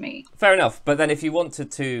interfered with me. Fair enough, but then if you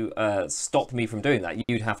wanted to stop me from doing that,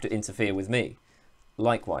 you'd have to interfere with me.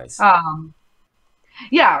 Likewise.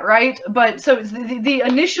 Yeah, right? But so the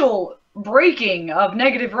initial breaking of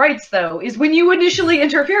negative rights, though, is when you initially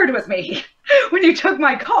interfered with me, when you took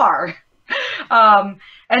my car.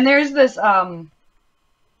 And there's this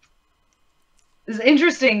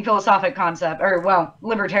interesting philosophic concept, or, well,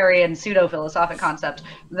 libertarian pseudo-philosophic concept,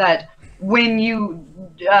 that when you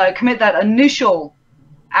commit that initial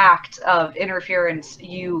act of interference,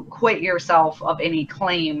 you quit yourself of any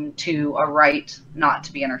claim to a right not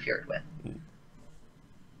to be interfered with.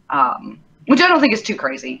 Which I don't think is too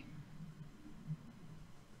crazy.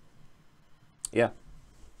 Yeah.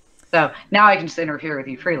 So now I can just interfere with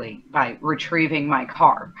you freely by retrieving my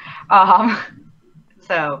car.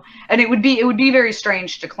 So, and it would be very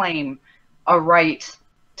strange to claim a right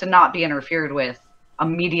to not be interfered with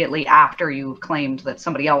immediately after you've claimed that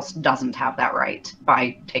somebody else doesn't have that right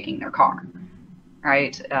by taking their car,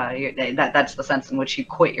 right? That's the sense in which you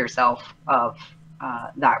quit yourself of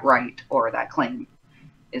that right or that claim,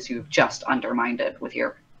 is you've just undermined it with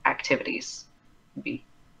your activities. It'd be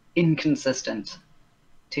inconsistent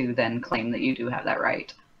to then claim that you do have that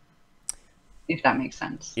right, if that makes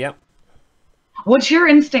sense. Yep. What's your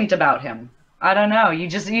instinct about him? I don't know. You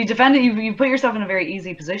defend it. You put yourself in a very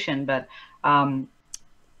easy position, but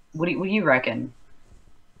what do you reckon?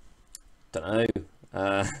 Don't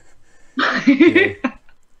know. Yeah.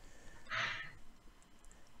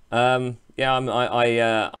 I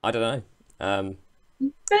don't know.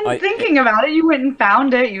 Been thinking about it. You went and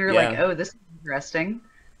found it. You were like, oh, this is interesting.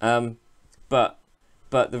 But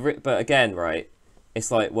again, right? It's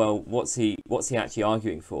like, well, what's he actually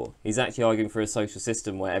arguing for? He's actually arguing for a social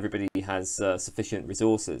system where everybody has sufficient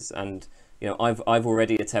resources, and you know, I've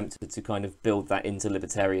already attempted to kind of build that into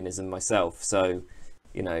libertarianism myself. So,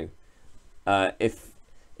 you know, if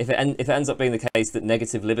it ends up being the case that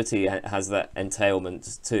negative liberty has that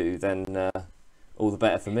entailment too, then all the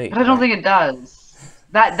better for me. But I don't think it does.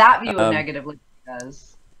 That view of Um, negative liberty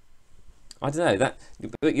does. I don't know that,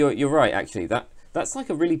 but you're right. Actually, that's like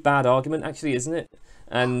a really bad argument, actually, isn't it?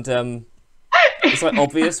 And it's like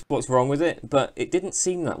obvious what's wrong with it, but it didn't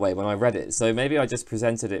seem that way when I read it. So maybe I just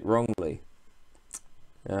presented it wrongly.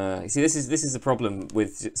 You see, this is the problem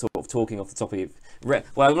with sort of talking off the top of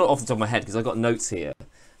well, not off the top of my head because I've got notes here,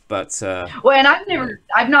 but Well, and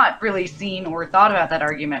I've not really seen or thought about that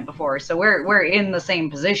argument before. So we're in the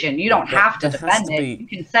same position. You don't have to defend it. You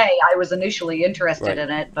can say I was initially interested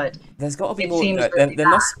in it, but there's got to be it more. seems really there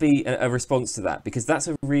must be a response to that, because that's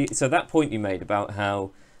so that point you made about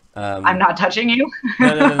how I'm not touching you.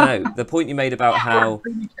 No. The point you made about how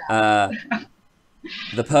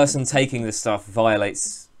the person taking the stuff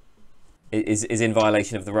is in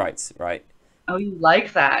violation of the rights, right? Oh, you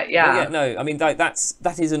like that? Yeah. Yeah. No, I mean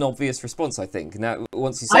that is an obvious response, I think. Now,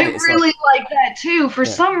 once you said it, it's really like that too. For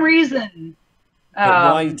some reason.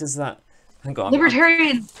 But why does that? Hang on.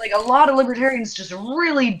 Libertarians, like a lot of libertarians, just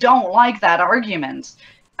really don't like that argument,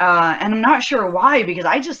 and I'm not sure why. Because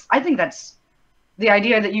I think that's the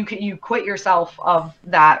idea that you quit yourself of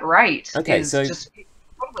that right. Okay, is so just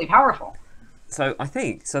totally powerful. So I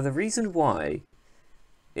think the reason why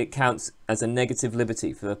it counts as a negative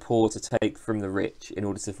liberty for the poor to take from the rich in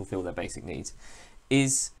order to fulfill their basic needs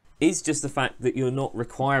is just the fact that you're not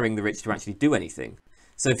requiring the rich to actually do anything.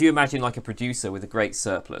 So if you imagine like a producer with a great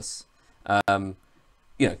surplus, you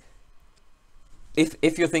know,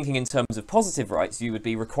 if you're thinking in terms of positive rights, you would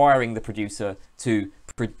be requiring the producer to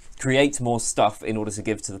create more stuff in order to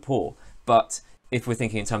give to the poor. But if we're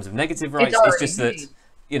thinking in terms of negative rights, it's just that,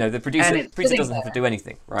 you know, the producer doesn't have to do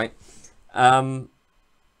anything, right?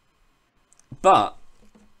 But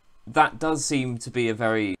that does seem to be a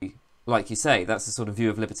very, like you say, that's the sort of view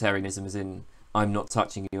of libertarianism, as in, I'm not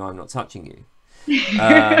touching you, I'm not touching you.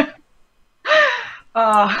 Yeah.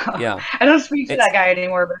 I don't speak to that guy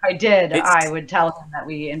anymore, but if I did, I would tell him that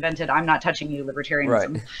we invented "I'm not touching you" libertarianism. Right.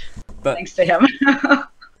 But thanks to him.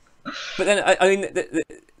 But then, I mean,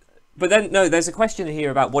 but then, no, there's a question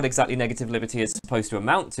here about what exactly negative liberty is supposed to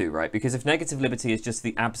amount to, right? Because if negative liberty is just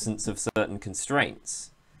the absence of certain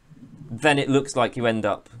constraints, then it looks like you end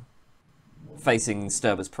up facing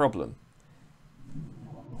Sturber's problem.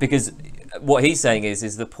 Because what he's saying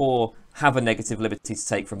is the poor have a negative liberty to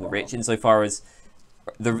take from the rich, insofar as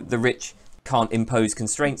the rich can't impose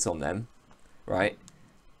constraints on them, right?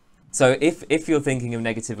 So if you're thinking of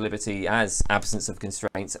negative liberty as absence of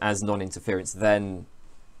constraints, as non-interference, then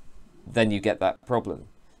you get that problem.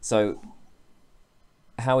 So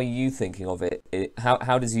how are you thinking of it?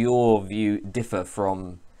 How does your view differ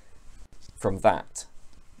from that?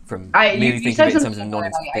 From merely thinking of it in terms of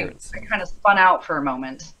non-interference? I kind of spun out for a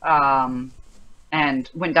moment and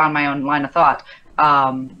went down my own line of thought.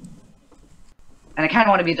 And I kind of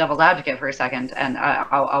want to be devil's advocate for a second. And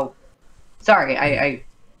sorry, I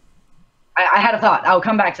had a thought. I'll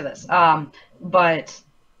come back to this. But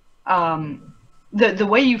the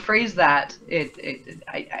way you phrase that,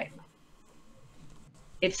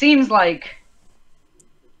 it seems like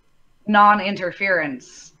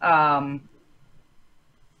non-interference,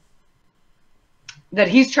 that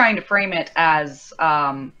he's trying to frame it as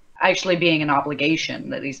actually being an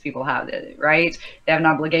obligation that these people have, right? They have an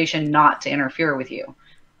obligation not to interfere with you.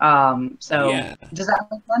 So yeah. Does that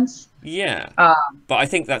make sense? Yeah. But I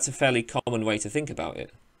think that's a fairly common way to think about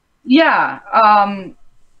it. Yeah.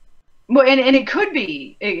 Well, and it could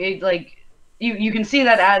be like you can see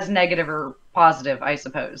that as negative or positive, I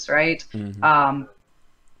suppose, right? Mm-hmm.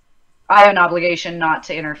 I have an obligation not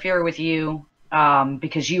to interfere with you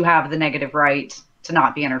because you have the negative right to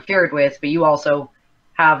not be interfered with, but you also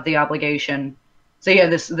have the obligation. So yeah,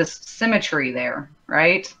 this symmetry there,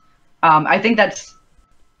 right? I think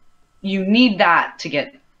you need that to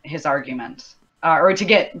get his argument, or to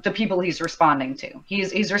get the people he's responding to.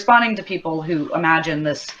 He's responding to people who imagine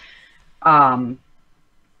this kind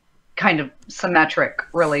of symmetric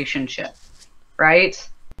relationship, right?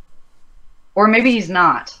 Or maybe he's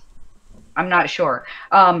not. I'm not sure.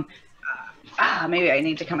 Maybe I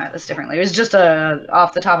need to come at this differently. It was just a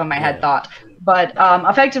off the top of my head thought. But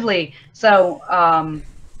effectively, so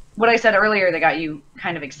what I said earlier that got you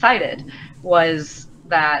kind of excited was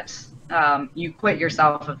that you quit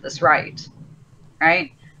yourself of this right?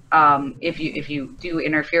 If you do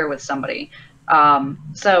interfere with somebody.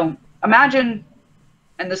 So imagine,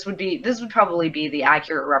 and this would probably be the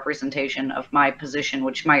accurate representation of my position,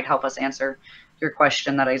 which might help us answer your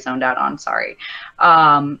question that I zoned out on. Sorry.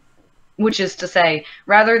 Which is to say,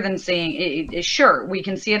 rather than seeing it, sure, we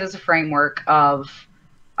can see it as a framework of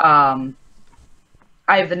I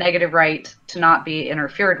have the negative right to not be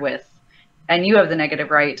interfered with, and you have the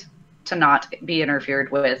negative right to not be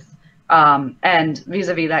interfered with. And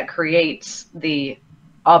vis-a-vis that creates the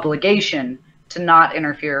obligation to not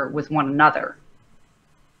interfere with one another.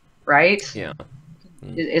 Right? Yeah.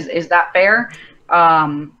 Is that fair?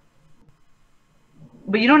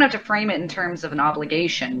 But you don't have to frame it in terms of an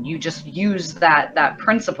obligation. You just use that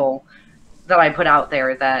principle that I put out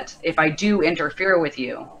there, that if I do interfere with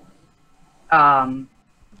you,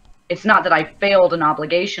 it's not that I failed an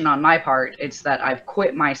obligation on my part, it's that I've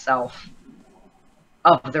quit myself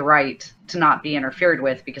of the right to not be interfered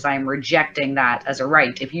with, because I am rejecting that as a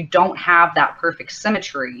right. If you don't have that perfect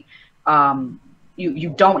symmetry, you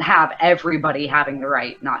don't have everybody having the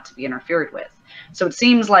right not to be interfered with. So it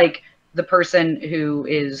seems like the person who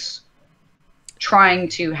is trying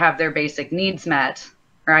to have their basic needs met,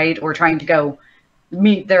 right, or trying to go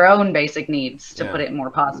meet their own basic needs, to put it in more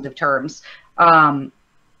positive terms,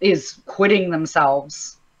 is quitting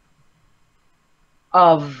themselves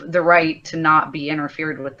of the right to not be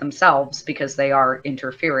interfered with themselves because they are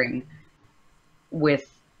interfering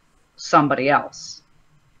with somebody else.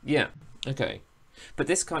 Yeah. Okay. But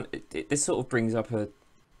this this sort of brings up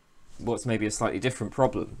what's maybe a slightly different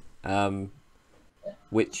problem,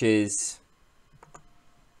 which is,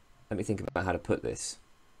 let me think about how to put this.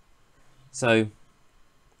 So,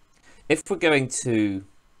 if we're going to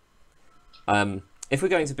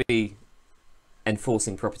be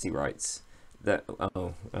enforcing property rights, I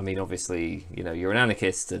mean, obviously, you're an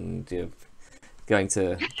anarchist and you're going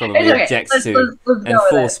to probably object to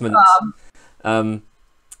enforcement.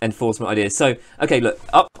 Enforcement ideas. So, okay, look,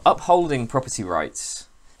 upholding property rights,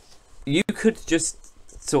 you could just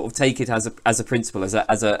sort of take it as a principle, as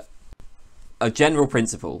a general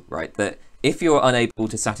principle, right? That if you're unable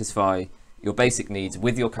to satisfy your basic needs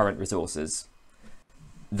with your current resources,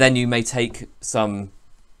 then you may take some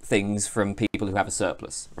things from people who have a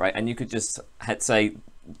surplus, right? And you could just say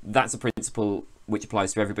that's a principle which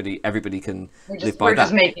applies to everybody. Everybody can live by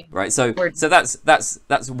that, right? So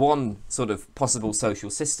that's one sort of possible social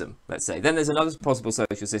system, let's say. Then there's another possible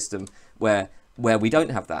social system where we don't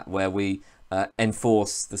have that, where we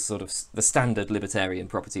enforce the sort of the standard libertarian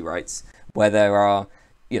property rights, where there are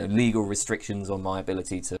legal restrictions on my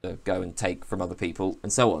ability to go and take from other people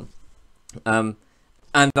and so on.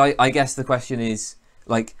 And I guess the question is,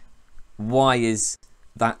 like, why is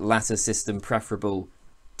that latter system preferable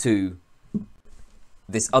to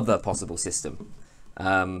this other possible system?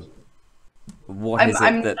 What is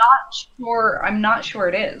it that... I'm not sure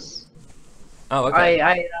it is. Oh, okay.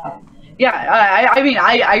 I mean,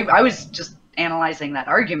 I was just analyzing that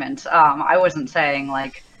argument. I wasn't saying,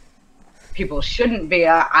 like, people shouldn't be.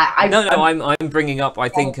 I'm bringing up, I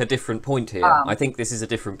think, a different point here. I think this is a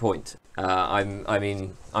different point.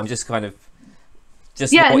 I'm just kind of...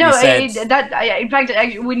 Just what you said. In fact,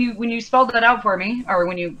 when you spelled that out for me, or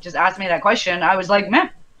when you just asked me that question, I was like, man,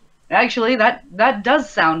 actually, that does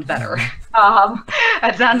sound better.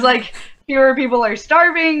 It sounds like fewer people are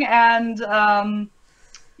starving, and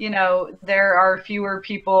there are fewer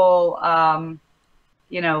people,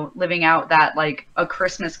 living out that, like, a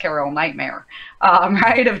Christmas Carol nightmare,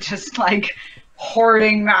 right? Of just, like,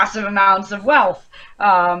 hoarding massive amounts of wealth,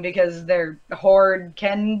 because their hoard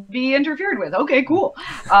can be interfered with. Okay, cool.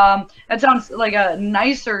 That sounds like a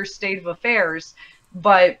nicer state of affairs,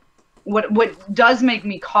 but what does make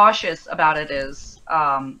me cautious about it is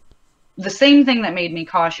the same thing that made me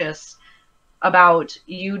cautious about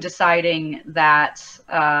you deciding that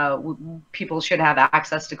people should have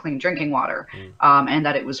access to clean drinking water, and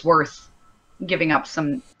that it was worth giving up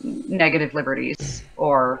some negative liberties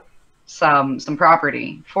or some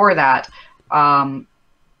property for that,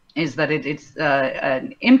 is that it's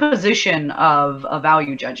an imposition of a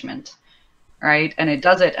value judgment, right? And it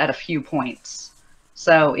does it at a few points.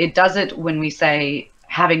 So it does it when we say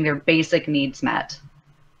having their basic needs met,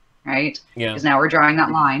 right? Yeah. Because now we're drawing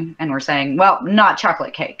that line and we're saying, well, not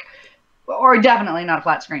chocolate cake, or definitely not a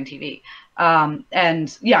flat screen TV.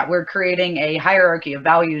 And yeah, we're creating a hierarchy of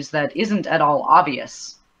values that isn't at all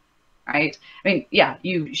obvious, right? I mean, yeah,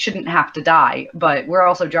 you shouldn't have to die, but we're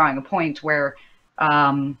also drawing a point where,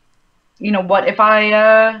 what if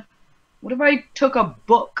I took a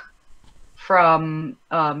book from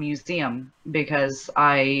a museum because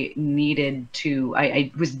I needed to,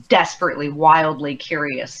 I was desperately, wildly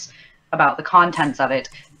curious about the contents of it,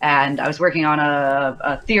 and I was working on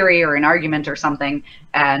a theory or an argument or something,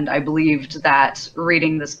 and I believed that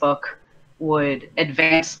reading this book would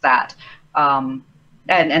advance that, and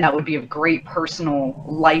that would be of great personal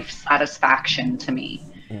life satisfaction to me,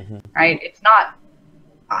 right? It's not,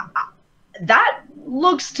 that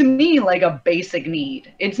looks to me like a basic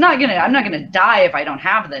need. I'm not gonna die if I don't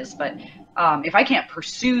have this, but If I can't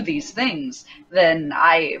pursue these things, then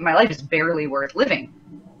my life is barely worth living.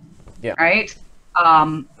 Yeah. Right?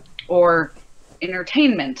 Or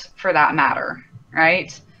entertainment, for that matter.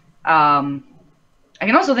 Right? I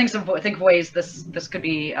can also think of ways this could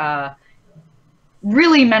be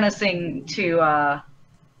really menacing to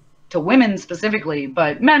women specifically,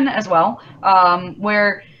 but men as well,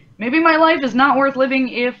 where maybe my life is not worth living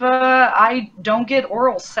if I don't get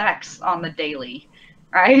oral sex on the daily,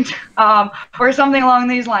 right? Or something along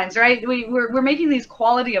these lines, right? We're making these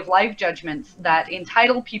quality of life judgments that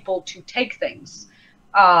entitle people to take things.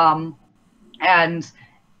 And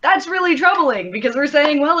that's really troubling because we're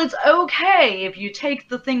saying, well, it's okay if you take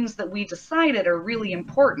the things that we decided are really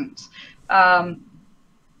important.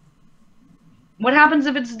 What happens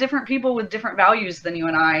if it's different people with different values than you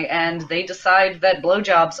and I, and they decide that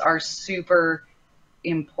blowjobs are super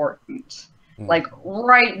important? Like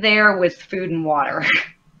right there with food and water.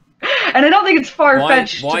 And I don't think it's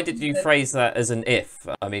far-fetched. Why did you phrase that as an if?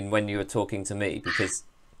 I mean, when you were talking to me, because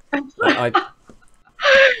I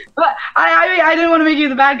But I didn't want to make you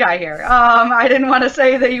the bad guy here. I didn't want to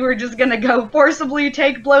say that you were just going to go forcibly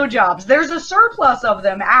take blowjobs. There's a surplus of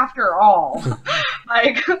them after all.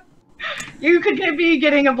 Like, you could be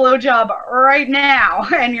getting a blowjob right now,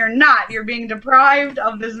 and you're not. You're being deprived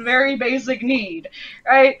of this very basic need,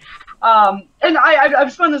 right? And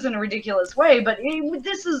I've spun this in a ridiculous way, but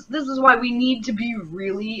this is why we need to be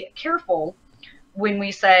really careful when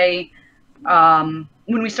we say,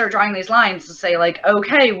 when we start drawing these lines to say, like,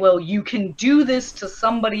 okay, well, you can do this to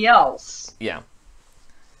somebody else. Yeah.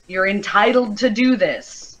 You're entitled to do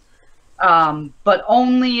this. But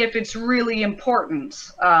only if it's really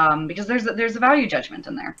important, because there's a value judgment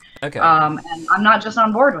in there. Okay. And I'm not just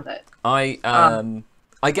on board with it.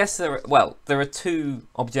 I guess there are two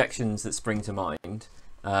objections that spring to mind.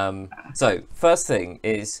 So first thing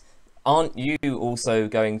is, aren't you also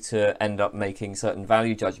going to end up making certain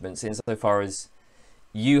value judgments insofar as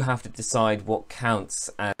you have to decide what counts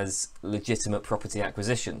as legitimate property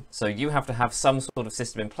acquisition? So you have to have some sort of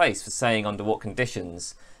system in place for saying under what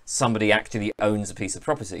conditions somebody actually owns a piece of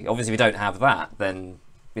property. Obviously, if we don't have that, then,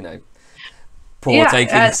 you know, poor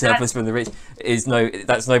taking surplus from the rich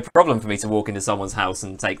that's no problem for me to walk into someone's house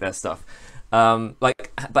and take their stuff. But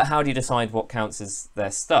how do you decide what counts as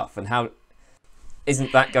their stuff, and how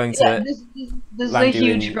isn't that going to this land is a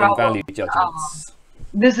huge problem. Value judgments?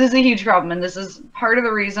 This is a huge problem, and this is part of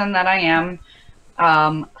the reason that I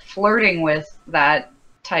am flirting with that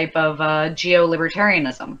type of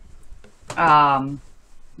geo-libertarianism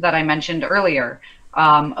that I mentioned earlier.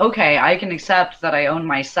 Okay, I can accept that I own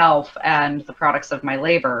myself and the products of my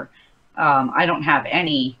labor. I don't have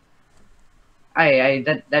any.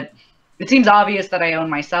 It seems obvious that I own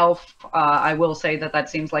myself. I will say that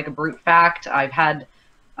seems like a brute fact. I've had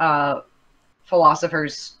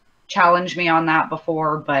philosophers challenge me on that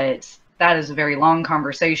before, but that is a very long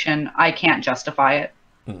conversation. I can't justify it.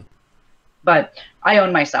 But I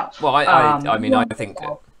own myself. Well, I mean, I think...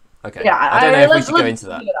 Okay. Yeah, I don't know if we should go into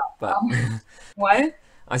that. But what?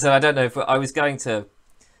 I said I don't know if I was going to.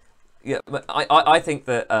 Yeah, but I think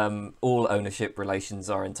that all ownership relations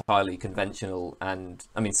are entirely conventional and,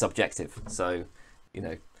 I mean, subjective. So, you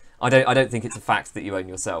know, I don't think it's a fact that you own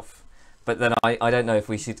yourself. But then I don't know if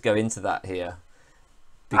we should go into that here.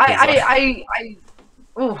 I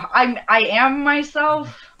am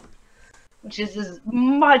myself, which is as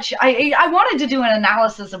much. I wanted to do an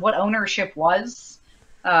analysis of what ownership was.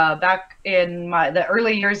 Back in the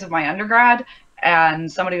early years of my undergrad,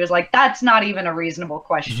 and somebody was like, that's not even a reasonable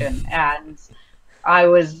question. And I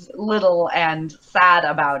was little and sad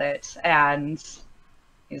about it. And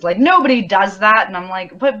he's like, nobody does that. And I'm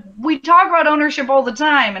like, but we talk about ownership all the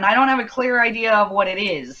time, and I don't have a clear idea of what it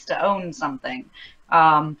is to own something.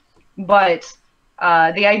 But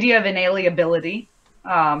the idea of inalienability,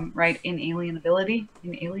 right? Inalienability,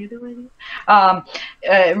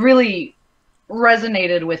 really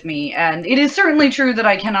resonated with me, and it is certainly true that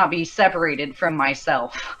I cannot be separated from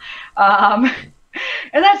myself, and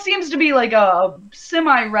that seems to be like a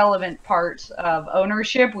semi-relevant part of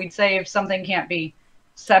ownership. We'd say if something can't be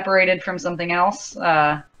separated from something else,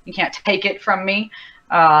 you can't take it from me,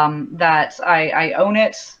 that I own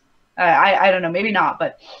it. I don't know, maybe not,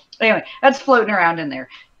 but anyway, that's floating around in there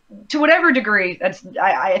to whatever degree.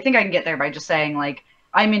 I think I can get there by just saying, like,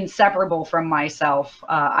 I'm inseparable from myself.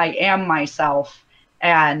 I am myself,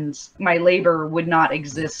 and my labor would not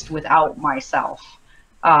exist without myself.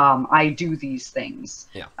 I do these things.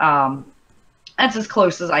 Yeah. That's as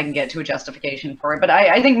close as I can get to a justification for it. But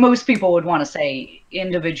I think most people would want to say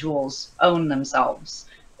individuals own themselves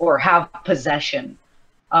or have possession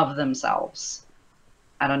of themselves.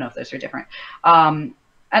 I don't know if those are different. And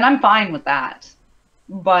I'm fine with that,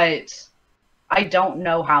 but I don't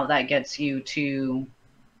know how that gets you to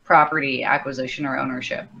property acquisition or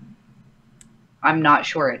ownership. I'm not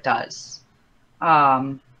sure it does.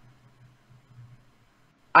 I'm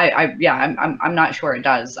not sure it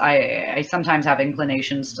does. I sometimes have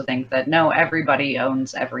inclinations to think that no, everybody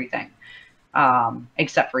owns everything,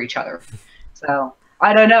 except for each other. So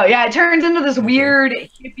I don't know. Yeah, it turns into this weird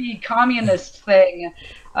hippie communist thing.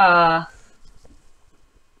 Yeah.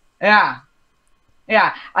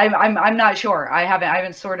 I'm not sure. I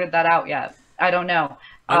haven't sorted that out yet. I don't know.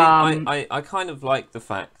 I kind of like the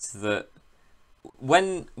fact that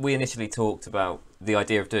when we initially talked about the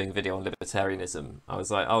idea of doing a video on libertarianism, I was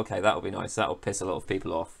like, oh, okay, that'll be nice. That'll piss a lot of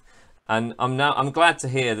people off. And I'm glad to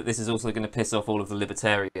hear that this is also going to piss off all of the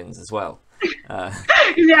libertarians as well. Yeah,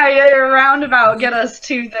 you're roundabout get us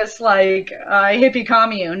to this like hippie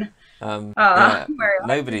commune. Yeah, where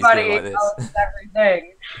nobody's going to like this.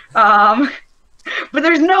 Everything. But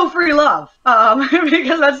there's no free love,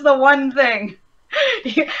 because that's the one thing.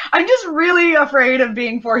 I'm just really afraid of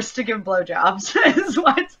being forced to give blowjobs is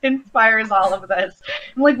what inspires all of this.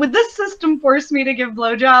 I'm like, would this system force me to give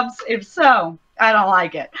blowjobs? If so, I don't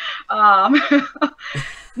like it. No,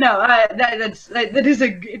 that is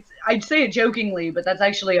I'd say it jokingly, but that's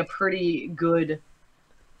actually a pretty good,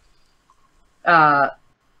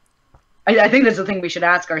 I think that's the thing we should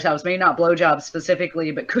ask ourselves, maybe not blowjobs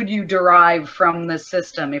specifically, but could you derive from this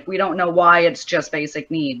system if we don't know why it's just basic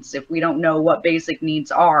needs, if we don't know what basic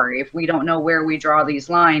needs are, if we don't know where we draw these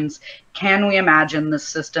lines, can we imagine this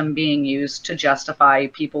system being used to justify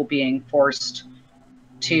people being forced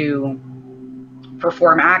to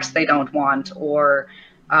perform acts they don't want, or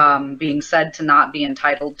being said to not be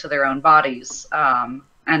entitled to their own bodies? And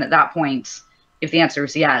at that point, if the answer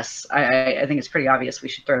is yes, I think it's pretty obvious we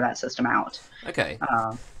should throw that system out. Okay.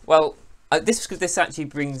 Well, this actually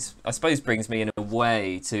brings me in a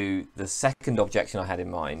way to the second objection I had in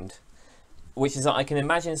mind, which is that I can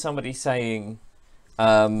imagine somebody saying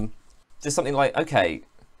just something like, okay,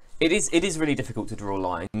 it is really difficult to draw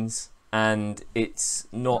lines, and it's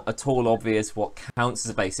not at all obvious what counts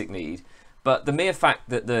as a basic need. But the mere fact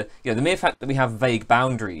that the mere fact that we have vague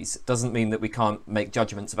boundaries doesn't mean that we can't make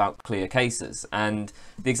judgments about clear cases. And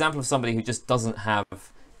the example of somebody who just doesn't have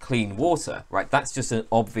clean water, right? That's just an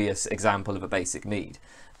obvious example of a basic need.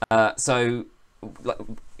 So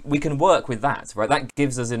we can work with that, right? That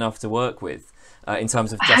gives us enough to work with in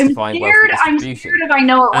terms of justifying wealth distribution. I'm scared if I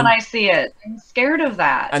know it when I see it. I'm scared of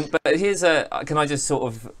that. But here's can I just sort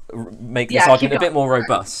of make this argument a bit more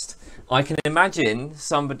robust? I can imagine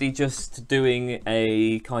somebody just doing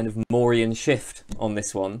a kind of Morean shift on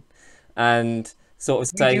this one and sort of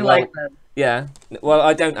saying, well, yeah, well,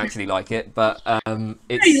 I don't actually like it, but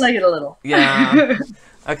it's... You like it a little. Yeah,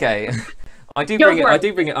 okay. I do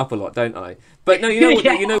bring it up a lot, don't I? But no,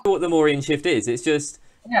 you know what the Morean shift is? It's just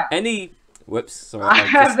any... Whoops, sorry. I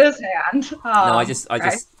have this hand. No, I just,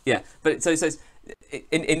 yeah. But so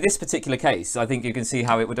in this particular case, I think you can see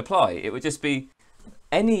how it would apply. It would just be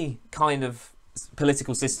any kind of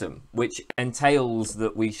political system which entails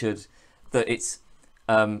that it's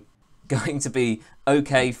going to be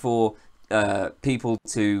okay for people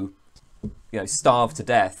to starve to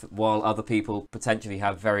death while other people potentially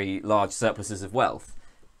have very large surpluses of wealth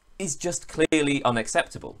is just clearly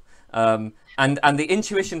unacceptable. And the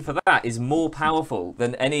intuition for that is more powerful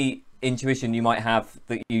than any intuition you might have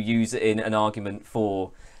that you use in an argument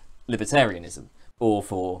for libertarianism or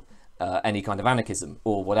for any kind of anarchism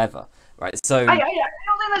or whatever, right? So I don't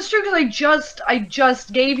think that's true, because I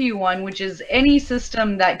just gave you one, which is any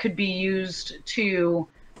system that could be used to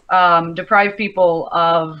deprive people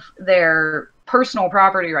of their personal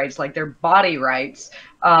property rights, like their body rights,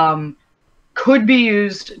 could be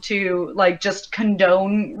used to just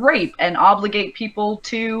condone rape and obligate people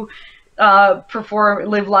to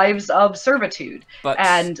live lives of servitude.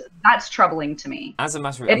 And that's troubling to me. As a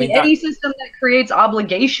matter of any system that creates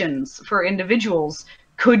obligations for individuals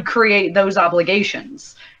could create those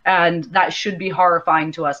obligations, and that should be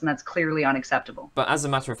horrifying to us, and that's clearly unacceptable. But as a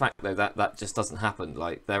matter of fact, though, that just doesn't happen.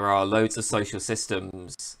 Like, there are loads of social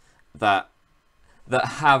systems that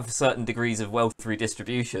have certain degrees of wealth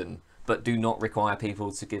redistribution but do not require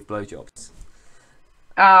people to give blowjobs.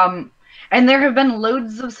 And there have been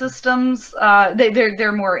loads of systems,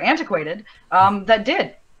 they're more antiquated,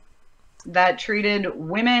 that treated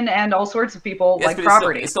women and all sorts of people like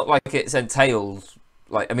property. It's not like it's entailed.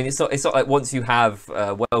 It's not like once you have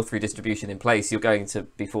wealth redistribution in place, you're going to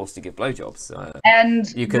be forced to give blowjobs.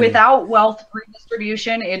 Without wealth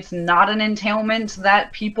redistribution, it's not an entailment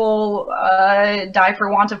that people die for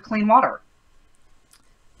want of clean water.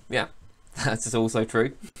 That's also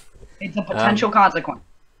true. It's a potential consequence.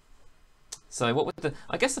 So what would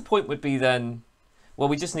I guess the point would be then, well,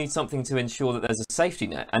 we just need something to ensure that there's a safety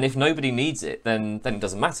net, and if nobody needs it, then it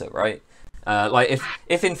doesn't matter, right? Like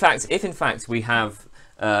if in fact we have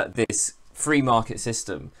this free market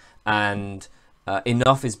system, and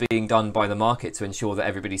enough is being done by the market to ensure that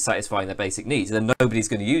everybody's satisfying their basic needs, then nobody's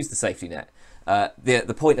going to use the safety net.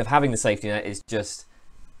 The point of having the safety net is just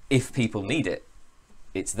if people need it,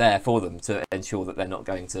 it's there for them to ensure that they're not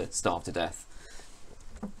going to starve to death.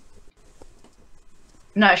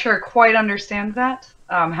 Not sure quite understand that,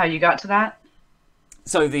 how you got to that.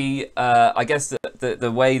 So I guess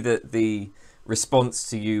the way that the response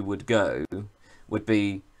to you would go would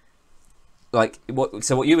be like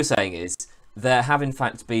what you were saying is there have in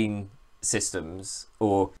fact been systems,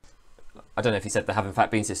 or I don't know if you said there have in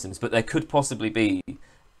fact been systems, but there could possibly be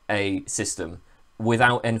a system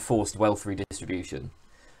without enforced wealth redistribution,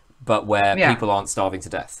 but where people aren't starving to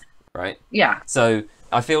death, right? Yeah. So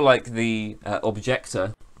I feel like the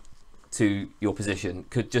objector to your position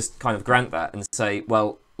could just kind of grant that and say,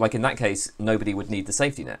 well, like in that case, nobody would need the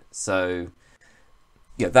safety net. So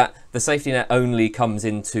yeah, that the safety net only comes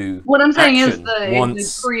into what I'm saying is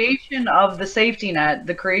the creation of the safety net,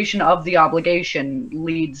 the creation of the obligation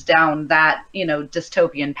leads down that,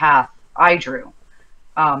 dystopian path I drew.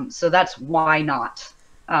 So that's why not.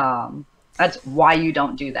 That's why you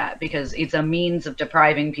don't do that, because it's a means of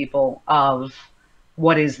depriving people of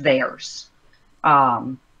what is theirs.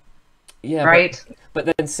 Yeah, right. But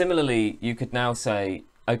then similarly, you could now say,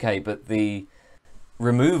 okay, but the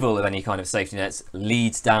removal of any kind of safety nets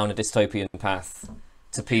leads down a dystopian path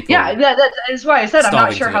to people. Yeah, that is why I said I'm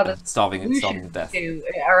not sure how the starving to death,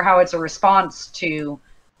 or how it's a response to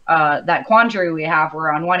that quandary we have,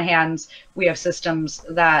 where on one hand we have systems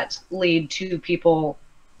that lead to people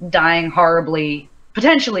dying horribly,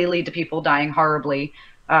 potentially lead to people dying horribly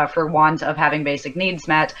for want of having basic needs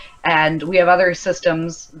met, and we have other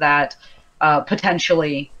systems that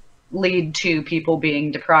potentially lead to people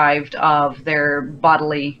being deprived of their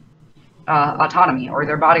bodily autonomy, or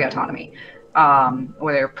their body autonomy,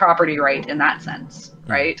 or their property right in that sense,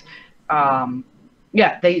 right?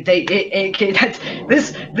 Yeah, this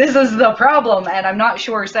is the problem, and I'm not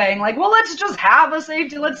sure saying like, well, let's just have a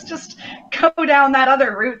safety, let's just go down that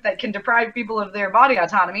other route that can deprive people of their body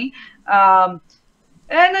autonomy,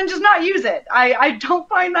 and then just not use it. I don't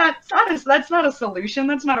find that's not a solution,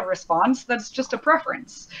 that's not a response, that's just a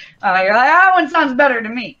preference. You're like, that one sounds better to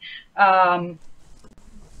me.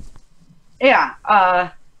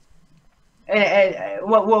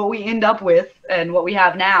 What we end up with and what we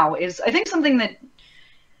have now is, I think, something that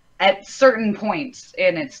at certain points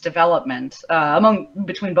in its development,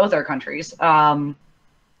 between both our countries,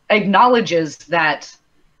 acknowledges that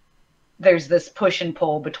there's this push and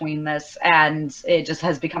pull between this, and it just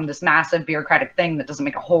has become this massive bureaucratic thing that doesn't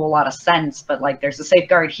make a whole lot of sense. But like, there's a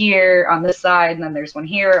safeguard here on this side, and then there's one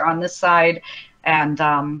here on this side. And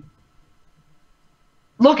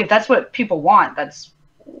look, if that's what people want, that's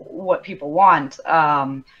what people want.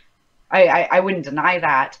 I wouldn't deny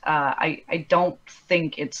that. I don't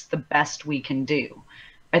think it's the best we can do.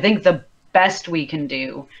 I think the best we can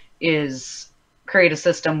do is create a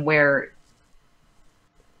system where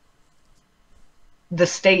a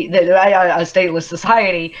stateless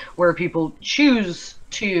society where people choose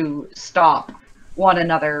to stop one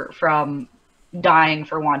another from dying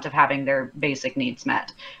for want of having their basic needs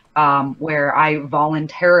met, where I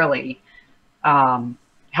voluntarily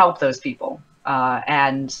help those people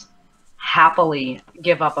and happily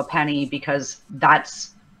give up a penny because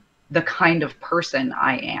that's the kind of person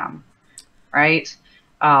I am, right?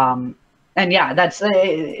 And yeah, that's,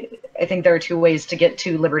 I think there are two ways to get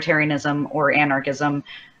to libertarianism or anarchism.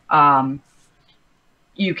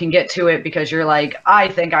 You can get to it because you're like, I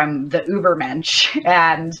think I'm the Ubermensch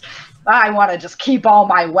and I want to just keep all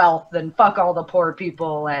my wealth and fuck all the poor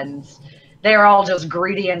people and they're all just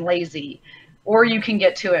greedy and lazy. Or you can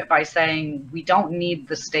get to it by saying, we don't need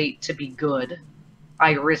the state to be good.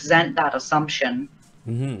 I resent that assumption.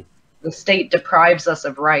 Mm-hmm. The state deprives us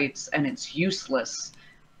of rights and it's useless.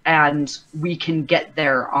 And we can get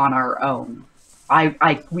there on our own.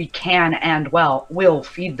 We can and will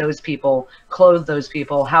feed those people, clothe those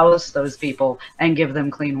people, house those people, and give them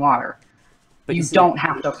clean water. But you don't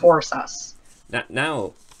have to force us.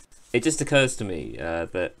 Now, it just occurs to me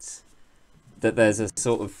that there's a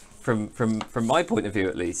sort of, from my point of view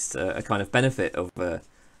at least, a kind of benefit of a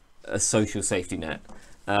social safety net,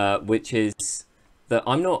 which is that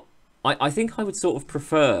I think I would sort of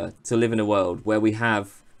prefer to live in a world where we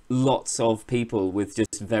have lots of people with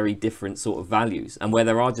just very different sort of values and where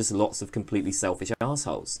there are just lots of completely selfish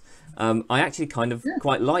assholes. I actually kind of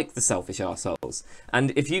quite like the selfish arseholes.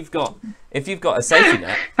 And if you've got a safety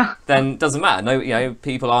net, then it doesn't matter. No, you know,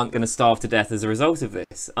 people aren't going to starve to death as a result of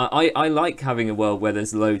this. I like having a world where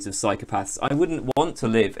there's loads of psychopaths. I wouldn't want to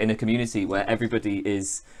live in a community where everybody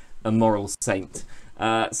is a moral saint.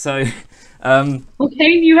 Okay,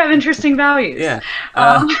 you have interesting values. Yeah.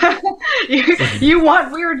 You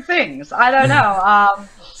want weird things. I don't know.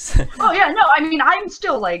 Oh yeah, no. I mean, I'm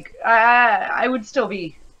still like, I would still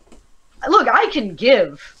be. Look, I can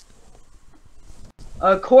give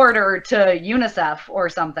a quarter to UNICEF or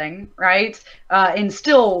something, right? And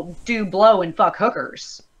still do blow and fuck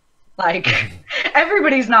hookers. Like,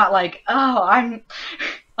 everybody's not like, oh, I'm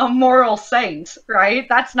a moral saint, right?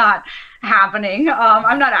 That's not happening.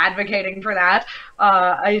 I'm not advocating for that.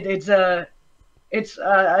 It's a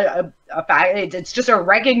fact. It's just a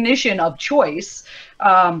recognition of choice.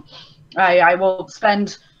 I will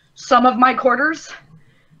spend some of my quarters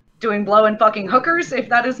doing blow and fucking hookers if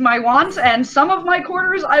that is my want, and some of my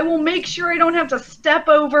quarters I will make sure I don't have to step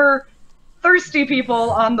over thirsty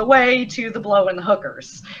people on the way to the blow and the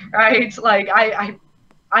hookers, right? Like,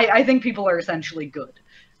 I think people are essentially good.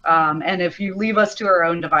 And if you leave us to our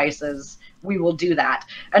own devices, we will do that.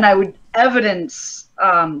 And I would evidence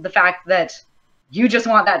the fact that you just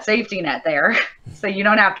want that safety net there, so you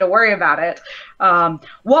don't have to worry about it,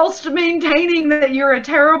 whilst maintaining that you're a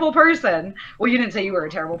terrible person. Well, you didn't say you were a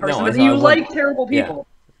terrible person, but you like terrible people.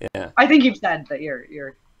 Yeah. I think you've said that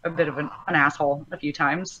you're a bit of an asshole a few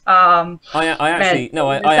times. I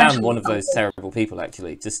am one of those terrible people,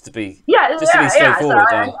 actually. Just to be straightforward.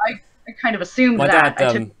 So I kind of assumed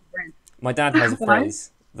that. My dad has a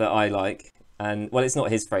phrase that I like, and well, it's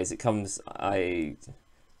not his phrase. It comes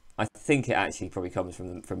I think it actually probably comes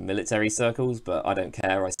from military circles, but I don't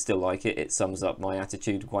care. I still like it. It sums up my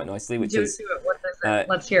attitude quite nicely, which is... What is it?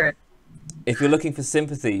 Let's hear it. If you're looking for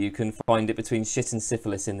sympathy, you can find it between shit and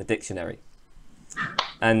syphilis in the dictionary.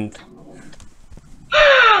 And...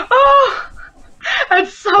 Oh,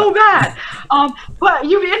 that's so bad. But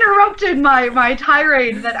you've interrupted my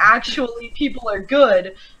tirade that actually people are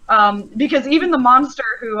good, because even the monster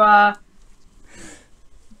who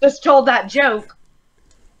just told that joke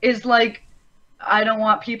is like, I don't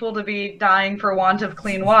want people to be dying for want of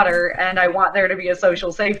clean water, and I want there to be a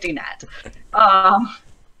social safety net.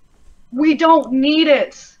 We don't need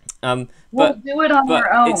it. We'll do it on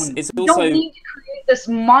our own. It's we also... don't need to create this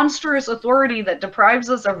monstrous authority that deprives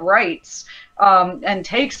us of rights and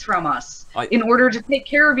takes from us in order to take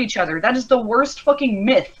care of each other. That is the worst fucking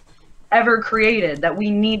myth ever created, that we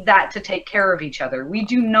need that to take care of each other. We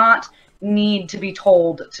do not need to be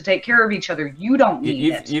told to take care of each other. You don't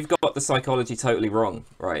need it. You've got the psychology totally wrong,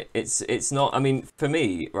 right? It's not. I mean, for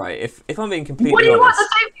me, right? If I'm being completely honest, what do you want the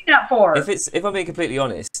safety net for? If I'm being completely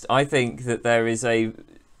honest, I think that there is a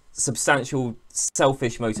substantial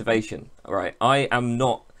selfish motivation. Right? I'm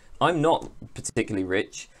not particularly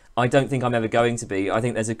rich. I don't think I'm ever going to be. I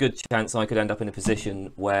think there's a good chance I could end up in a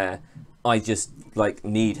position where I just like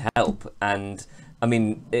need help, and I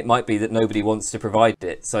mean, it might be that nobody wants to provide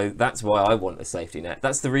it, so that's why I want a safety net.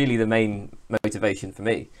 That's really the main motivation for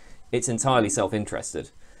me. It's entirely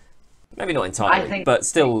self-interested. Maybe not entirely, but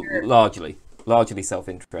still largely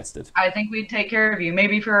self-interested. I think we'd take care of you,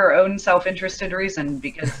 maybe for our own self-interested reason,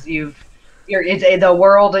 because the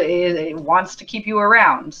world wants to keep you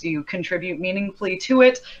around. So you contribute meaningfully to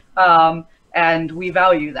it, and we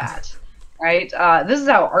value that, right? This is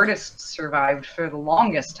how artists survived for the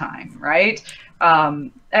longest time, right?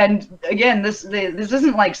 And again, this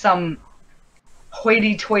isn't like some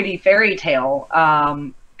hoity-toity fairy tale.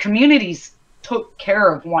 Communities took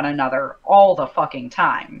care of one another all the fucking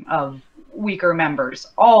time, of weaker members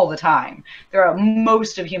all the time throughout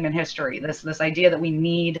most of human history. This idea that we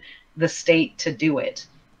need the state to do it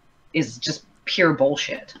is just pure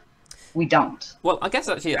bullshit. We don't. Well, I guess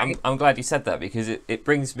actually I'm glad you said that, because it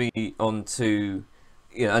brings me on to,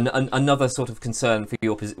 you know, another sort of concern for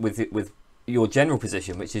with your general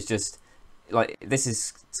position, which is just like, this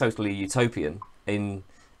is totally utopian in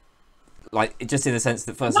just in the sense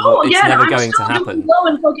that first of all, it's never going to happen. Blow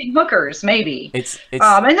and fucking hookers, maybe. It's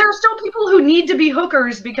and there are still people who need to be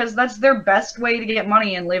hookers because that's their best way to get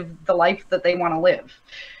money and live the life that they want to live,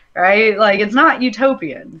 right? Like, it's not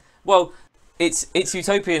utopian. Well, it's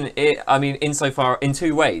utopian. I mean, insofar, in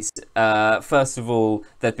two ways. First of all,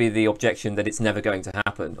 there'd be the objection that it's never going to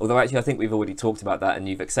happen. Although actually, I think we've already talked about that, and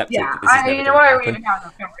you've accepted. Yeah, that this is never why going are we even having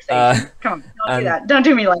this conversation? Come on, don't do that. Don't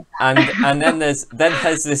do me like that. And then there's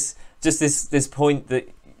this point that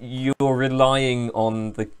you're relying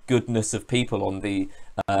on the goodness of people, on the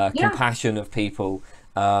compassion of people.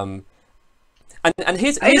 And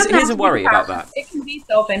here's It doesn't here's have a to be worry about passion. that. It can be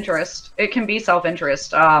self-interest. It can be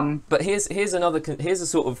self-interest. But here's a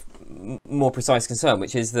sort of more precise concern,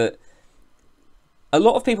 which is that a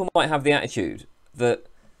lot of people might have the attitude that,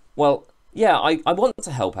 well, yeah, I want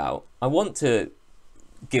to help out. I want to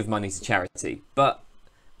give money to charity, but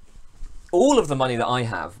all of the money that I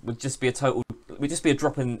have would just be a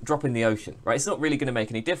drop in the ocean, right? It's not really going to make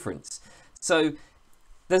any difference. So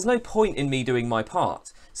there's no point in me doing my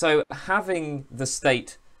part. So having the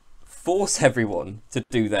state force everyone to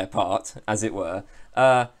do their part, as it were,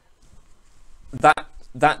 that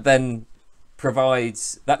then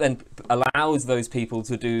allows those people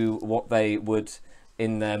to do what they would,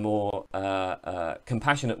 in their more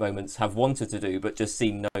compassionate moments, have wanted to do, but just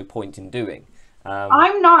see no point in doing.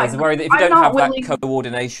 I'm not. There's a worry that if you don't have that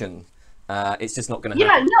coordination, it's just not going to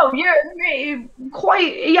happen. Yeah, no, you're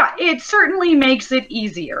quite. Yeah, it certainly makes it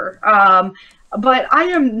easier. But I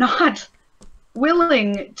am not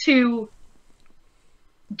willing to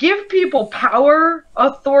give people power,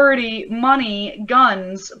 authority, money,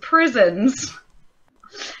 guns, prisons,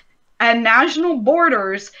 and national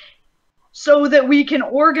borders so that we can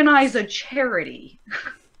organize a charity.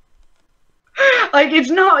 Like, it's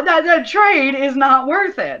not that trade is not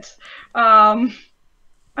worth it. I'm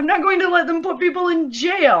not going to let them put people in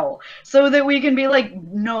jail so that we can be like,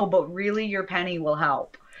 no, but really your penny will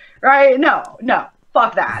help. Right? No,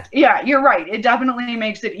 fuck that. Yeah, you're right. It definitely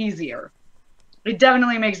makes it easier. It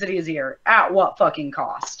definitely makes it easier. At what fucking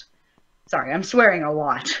cost? Sorry, I'm swearing a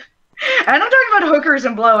lot. And I'm talking about hookers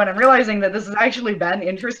and blow, and I'm realizing that this has actually been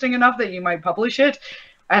interesting enough that you might publish it.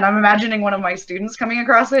 And I'm imagining one of my students coming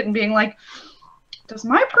across it and being like, does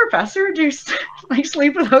my professor do like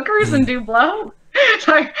sleep with hookers and do blow?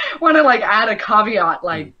 So I want to like add a caveat,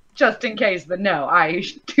 like just in case, but no, I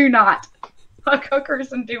do not fuck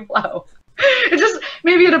hookers and do blow. It just,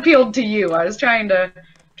 maybe it appealed to you. I was trying to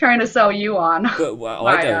sell you on. But well,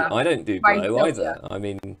 I don't do blow either. I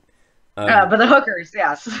mean, but the hookers,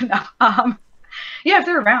 yes. No, yeah, if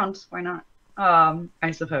they're around, why not?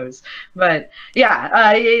 I suppose. But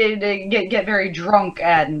yeah, get very drunk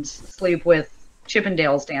and sleep with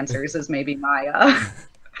Chippendales dancers is maybe my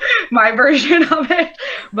my version of it.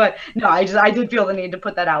 But no, I did feel the need to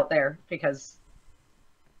put that out there because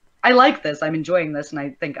I like this. I'm enjoying this, and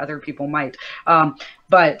I think other people might.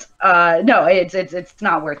 But no, it's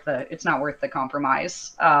not worth the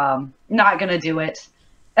compromise. Not gonna do it.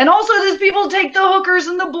 And also, these people take the hookers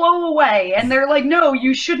and the blow away, and they're like, no,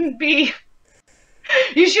 you shouldn't be.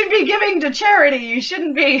 You should be giving to charity. You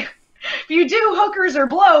shouldn't be. If you do hookers or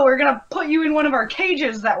blow, we're gonna put you in one of our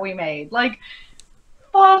cages that we made. Like,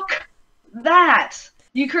 fuck that.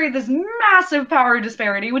 You create this massive power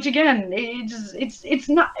disparity, which again, it's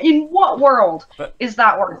not. In what world is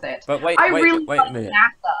that worth it? But wait, I really wait like a minute.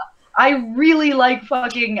 NASA. I really like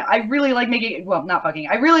fucking. I really like making. Well, not fucking.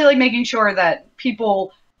 I really like making sure that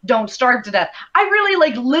people don't starve to death. I really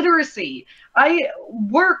like literacy. I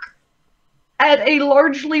work at a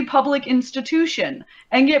largely public institution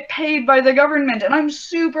and get paid by the government, and I'm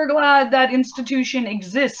super glad that institution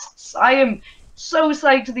exists. I am so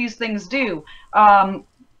psyched these things do.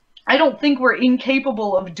 I don't think we're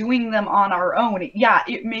incapable of doing them on our own. Yeah,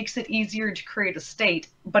 it makes it easier to create a state,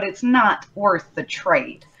 but it's not worth the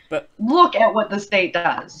trade. But look at what the state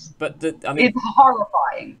does. But I mean, it's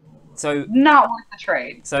horrifying. So not worth the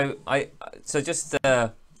trade. So just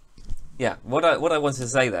yeah, what I wanted to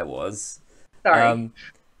say there was, sorry.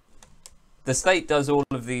 The state does all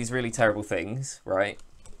of these really terrible things, right?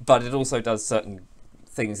 But it also does certain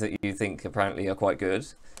things that you think apparently are quite good.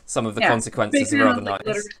 Some of the consequences are rather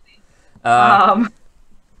nice.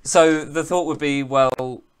 So the thought would be,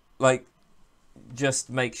 well, like, just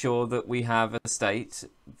make sure that we have a state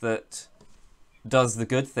that does the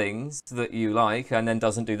good things that you like and then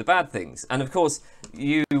doesn't do the bad things. And of course,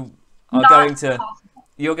 you are going to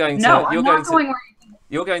Where do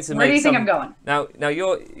you think I'm going? Now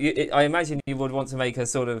I imagine you would want to make a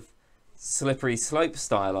sort of slippery slope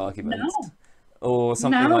style argument, or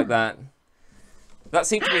something like that. That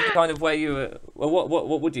seemed to be kind of where you were. Well,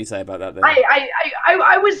 what would you say about that then?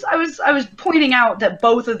 I was pointing out that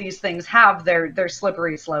both of these things have their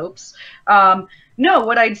slippery slopes. No,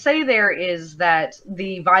 what I'd say there is that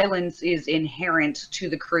the violence is inherent to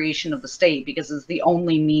the creation of the state because it's the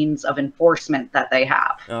only means of enforcement that they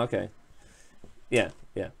have. Oh, okay. Yeah.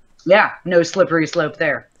 Yeah, no slippery slope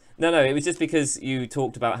there. No, it was just because you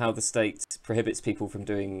talked about how the state prohibits people from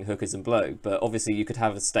doing hookers and blow, but obviously you could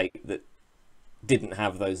have a state that didn't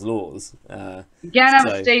have those laws. You can't have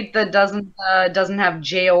a state that doesn't have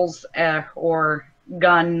jails or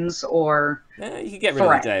guns or you could get rid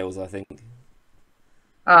of the jails, I think.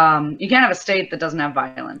 You can't have a state that doesn't have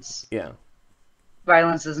violence. Yeah.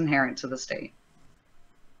 Violence is inherent to the state.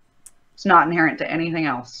 It's not inherent to anything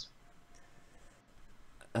else.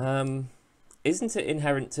 Isn't it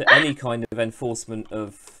inherent to any kind of enforcement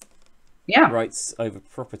of rights over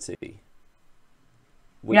property,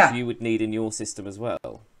 which you would need in your system as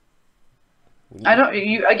well? I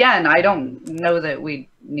don't know that we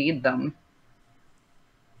need them.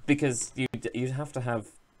 Because you'd have to have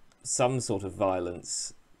some sort of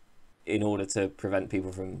violence in order to prevent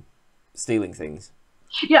people from stealing things.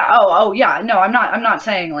 Yeah. Oh, yeah. No, I'm not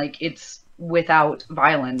saying like it's without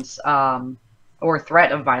violence, or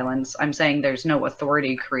threat of violence. I'm saying there's no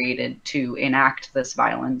authority created to enact this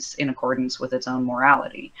violence in accordance with its own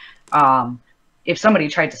morality. If somebody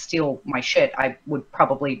tried to steal my shit, I would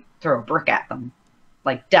probably throw a brick at them.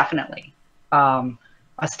 Like, definitely. A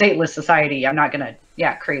stateless society, I'm not gonna,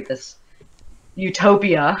 create this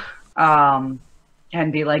utopia, and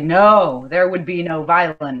be like, no, there would be no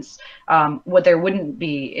violence. What there wouldn't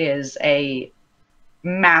be is a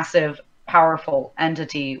massive, powerful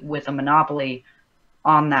entity with a monopoly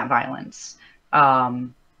on that violence,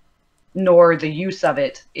 nor the use of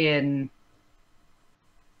it in,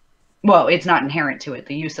 well, it's not inherent to it,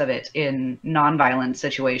 the use of it in non-violent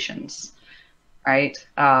situations, right?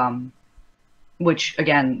 Which,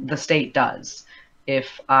 again, the state does.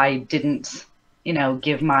 If I didn't,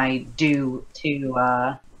 give my due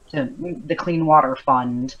to the Clean Water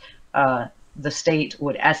Fund, the state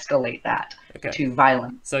would escalate that to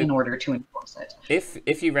violence in order to enforce it.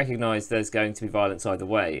 If you recognise there's going to be violence either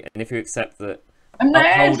way, and if you accept that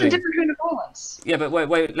it's a different kind of violence. Yeah, but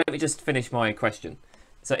wait, let me just finish my question.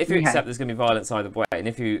 So if you accept there's going to be violence either way, and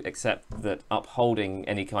if you accept that upholding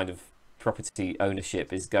any kind of property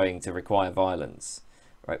ownership is going to require violence,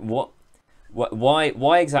 right?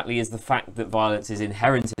 Why exactly is the fact that violence is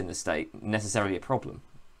inherent in the state necessarily a problem?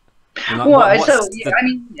 I mean, like,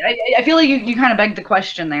 I feel like you kind of begged the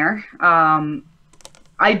question there.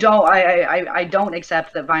 I don't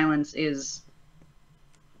accept that violence is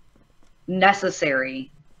necessary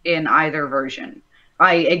in either version.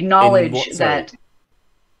 I acknowledge that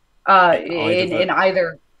in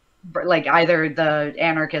either, like, either the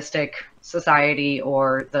anarchistic society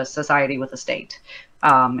or the society with a state,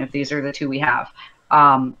 if these are the two we have.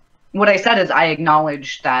 What I said is I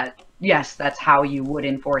acknowledge that, yes, that's how you would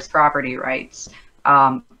enforce property rights.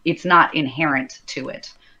 It's not inherent to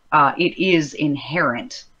it. It is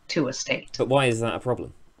inherent to a state. But why is that a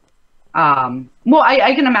problem? Well,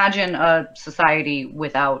 I can imagine a society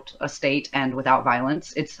without a state and without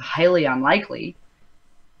violence. It's highly unlikely,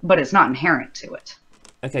 but it's not inherent to it.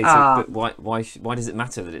 Okay, so but why does it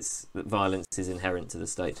matter that violence is inherent to the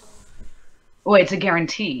state? Well, it's a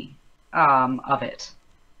guarantee of it.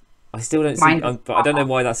 I still don't see, but I don't know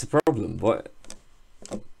why that's a problem. What?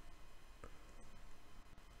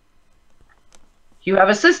 You have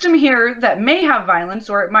a system here that may have violence,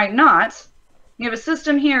 or it might not. You have a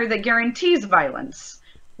system here that guarantees violence.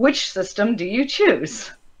 Which system do you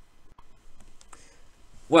choose?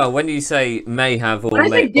 Well, when you say may have or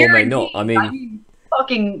may not, I mean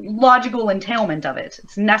fucking logical entailment of it.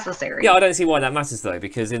 It's necessary. Yeah, I don't see why that matters though,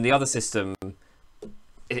 because in the other system,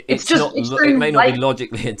 it may not be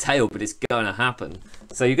logically entailed, but it's going to happen.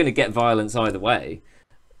 So you're going to get violence either way.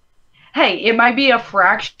 Hey, it might be a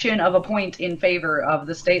fraction of a point in favor of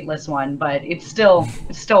the stateless one, but it's still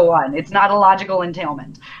one. It's not a logical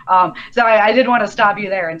entailment. So I did want to stop you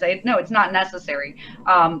there and say, no, it's not necessary.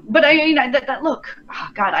 But I mean, look, oh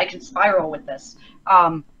God, I can spiral with this.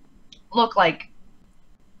 Look, like,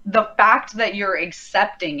 the fact that you're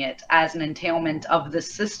accepting it as an entailment of the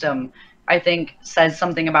system, I think, says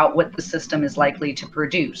something about what the system is likely to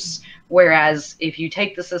produce. Whereas if you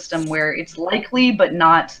take the system where it's likely but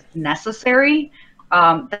not necessary,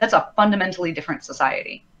 that's a fundamentally different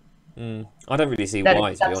society. I don't really see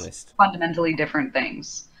why, to be honest. Fundamentally different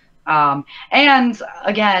things. And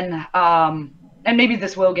again, and maybe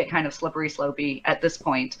this will get kind of slippery slopey at this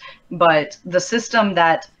point, but the system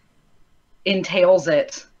that entails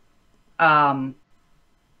it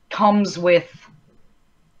comes with,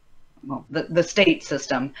 well, the state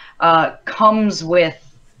system comes with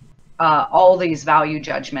all these value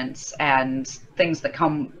judgments and things that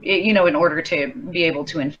come, in order to be able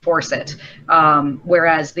to enforce it.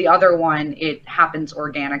 Whereas the other one, it happens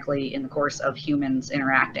organically in the course of humans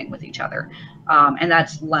interacting with each other. And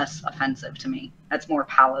that's less offensive to me. That's more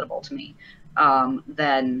palatable to me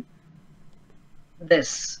than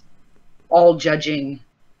this all-judging,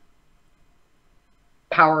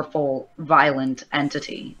 powerful, violent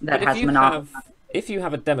entity that has monopoly. If you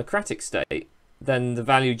have a democratic state then the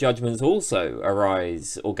value judgments also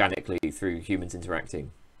arise organically through humans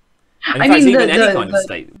interacting. And in fact, even any kind of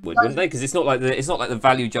state would, wouldn't they? Because it's not like the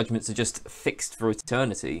value judgments are just fixed for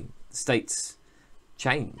eternity. States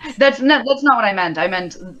change. That's not what I meant. I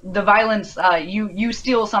meant the violence. You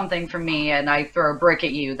steal something from me and I throw a brick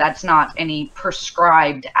at you. That's not any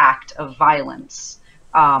prescribed act of violence.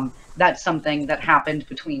 That's something that happened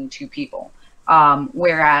between two people.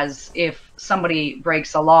 Whereas if somebody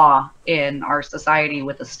breaks a law in our society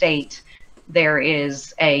with a state, there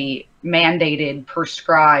is a mandated,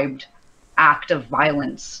 prescribed act of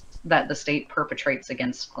violence that the state perpetrates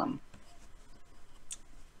against them.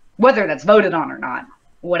 Whether that's voted on or not,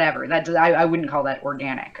 whatever. I wouldn't call that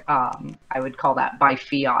organic. I would call that by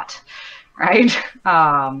fiat, right?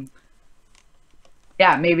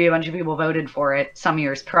 Yeah, maybe a bunch of people voted for it some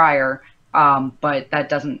years prior, but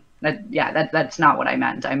that's not what I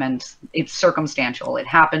meant. I meant it's circumstantial. It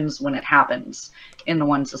happens when it happens in the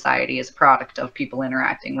one society as a product of people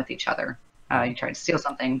interacting with each other. You try to steal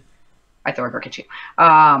something, I throw a brick at you.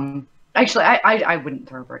 Actually, I wouldn't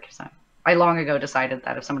throw a brick at someone. I long ago decided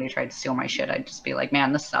that if somebody tried to steal my shit, I'd just be like,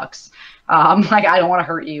 man, this sucks. Like, I don't want to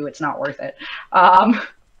hurt you. It's not worth it.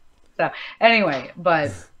 So anyway,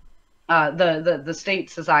 but the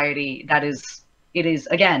state society,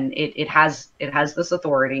 it has this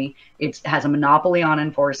authority. It has a monopoly on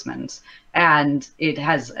enforcement, and it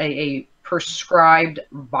has a prescribed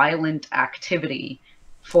violent activity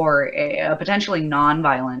for a potentially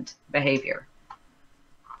non-violent behavior.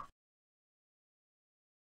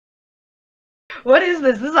 What is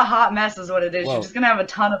this? This is a hot mess is what it is. Well, you're just going to have a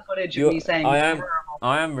ton of footage of me saying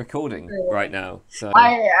I am recording right now. So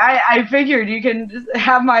I figured you can just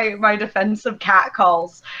have my defense of cat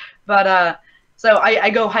calls. But so I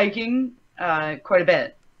go hiking quite a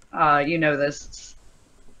bit. You know this. It's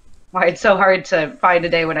why it's so hard to find a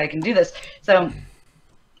day when I can do this. So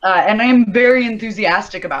and I'm very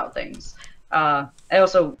enthusiastic about things. I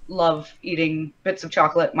also love eating bits of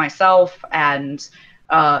chocolate myself, and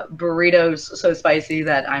burritos so spicy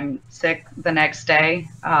that I'm sick the next day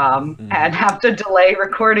and have to delay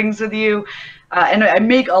recordings with you. And I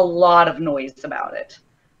make a lot of noise about it.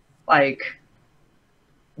 Like,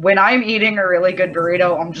 when I'm eating a really good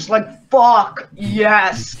burrito, I'm just like, fuck,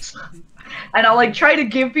 yes. And I'll like try to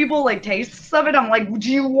give people like tastes of it. I'm like,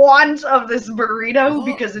 do you want of this burrito? What?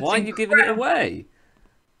 Because it's why are you giving it away?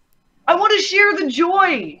 I want to share the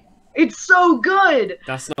joy. It's so good.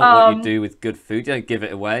 That's not what you do with good food. You don't give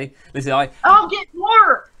it away. Listen, I'll get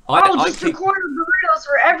more. I'll just record burritos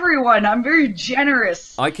for everyone. I'm very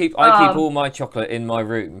generous. I keep all my chocolate in my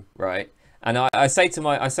room, right? And I say to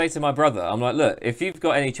my brother, I'm like, look, if you've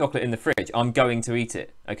got any chocolate in the fridge, I'm going to eat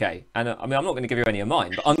it, okay? And I mean, I'm not going to give you any of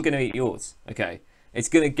mine, but I'm going to eat yours, okay? It's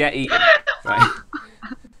going to get eaten, right?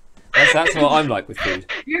 That's what I'm like with food.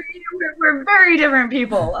 We're very different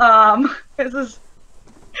people. I'm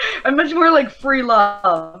much more like free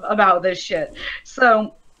love about this shit.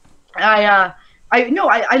 So I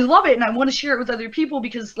love it, and I want to share it with other people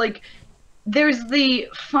because like there's the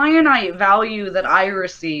finite value that I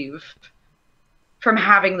receive from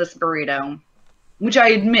having this burrito, which I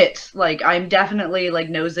admit, like, I'm definitely like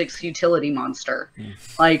Nozick's utility monster.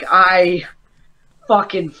 Like, I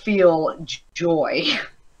fucking feel joy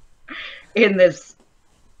in this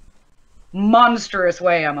monstrous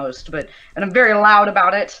way almost, and I'm very loud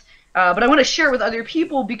about it. But I want to share it with other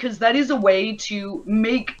people because that is a way to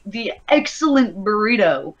make the excellent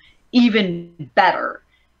burrito even better.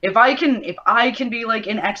 If I can be like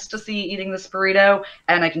in ecstasy eating this burrito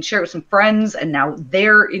and I can share it with some friends and now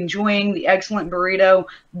they're enjoying the excellent burrito,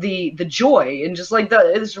 the joy and just like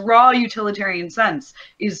this raw utilitarian sense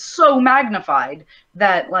is so magnified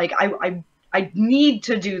that like I need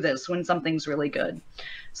to do this when something's really good.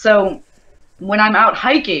 So when I'm out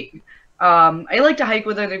hiking, I like to hike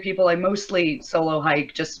with other people. I mostly solo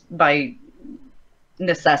hike just by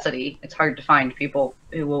necessity. It's hard to find people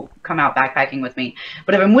who will come out backpacking with me.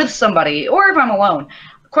 But if I'm with somebody or if I'm alone,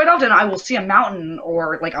 quite often I will see a mountain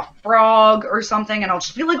or like a frog or something and I'll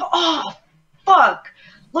just be like, oh, fuck,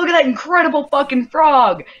 look at that incredible fucking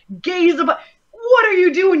frog. Gaze about. What are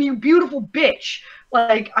you doing, you beautiful bitch?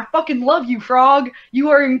 Like, I fucking love you, frog. You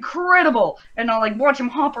are incredible. And I'll like watch him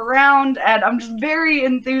hop around and I'm just very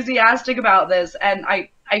enthusiastic about this. And I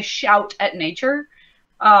shout at nature.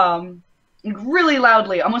 Really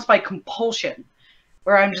loudly, almost by compulsion,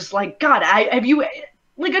 where I'm just like, God, have you,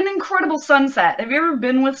 like an incredible sunset. Have you ever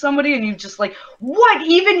been with somebody and you've just like, what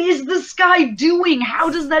even is the sky doing? How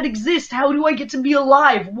does that exist? How do I get to be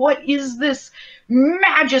alive? What is this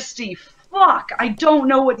majesty? Fuck, I don't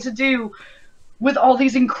know what to do with all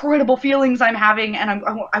these incredible feelings I'm having, and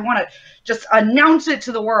I want to just announce it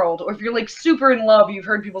to the world. Or if you're like super in love, you've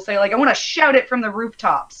heard people say like, I want to shout it from the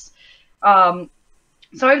rooftops. So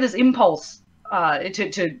I have this impulse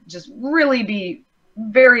to just really be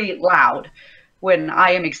very loud when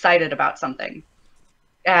I am excited about something.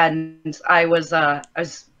 And I was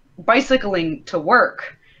bicycling to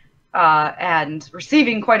work and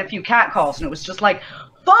receiving quite a few catcalls, and it was just like,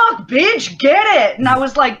 fuck, bitch, get it! And I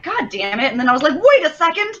was like, God damn it. And then I was like, wait a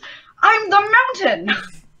second, I'm the mountain.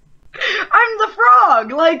 I'm the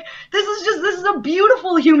frog. Like, this is a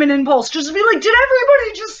beautiful human impulse. Just to be like, did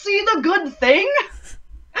everybody just see the good thing?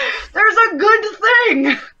 There's a good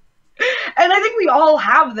thing. And I think we all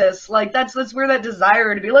have this. Like, that's where that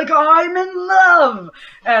desire to be like, oh, I'm in love,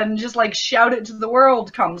 and just like shout it to the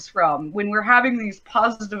world comes from. When we're having these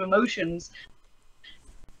positive emotions,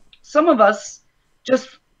 some of us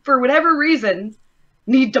just, for whatever reason,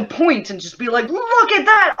 need to point and just be like, look at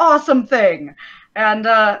that awesome thing. And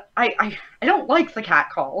I don't like the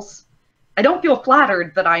catcalls. I don't feel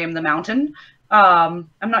flattered that I am the mountain. I'm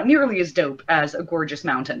not nearly as dope as a gorgeous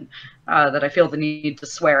mountain that I feel the need to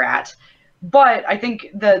swear at. But I think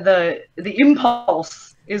the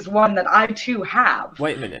impulse is one that I too have.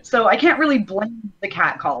 Wait a minute. So I can't really blame the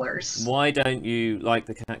catcallers. Why don't you like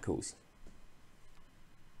the catcalls?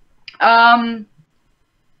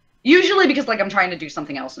 Usually because like I'm trying to do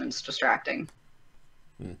something else and it's distracting.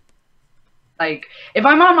 Like, if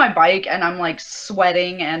I'm on my bike and I'm like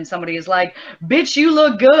sweating and somebody is like, bitch, you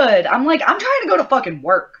look good, I'm like, I'm trying to go to fucking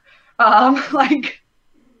work. Like,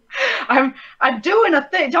 I'm doing a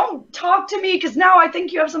thing. Don't talk to me because now I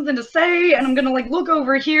think you have something to say, and I'm gonna like look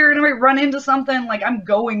over here and I might run into something. Like, I'm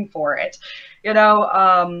going for it, you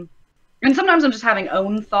know. And sometimes I'm just having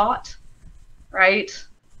own thought, right?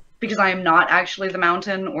 Because I am not actually the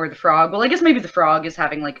mountain or the frog. Well, I guess maybe the frog is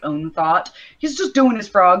having like own thought. He's just doing his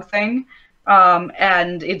frog thing.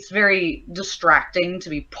 And it's very distracting to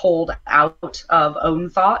be pulled out of own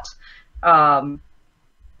thought.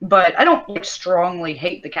 But I don't like strongly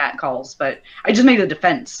hate the catcalls, but I just made a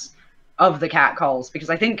defense of the catcalls because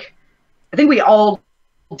I think we all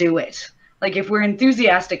do it. Like, if we're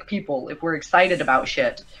enthusiastic people, if we're excited about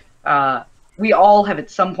shit, we all have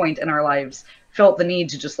at some point in our lives felt the need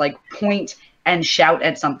to just like point and shout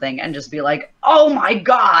at something and just be like, oh my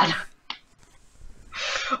God,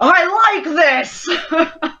 I like this.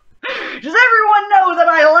 Does everyone know that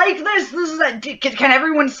I like this? This is can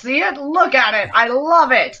everyone see it? Look at it. I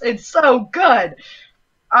love it. It's so good.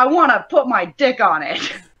 I want to put my dick on it.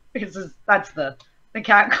 Because that's the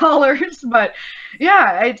catcallers. But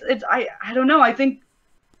yeah, it's I don't know. I think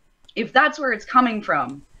if that's where it's coming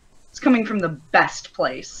from the best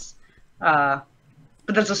place. But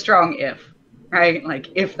that's a strong if, right? Like,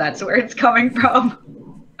 if that's where it's coming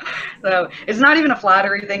from. So it's not even a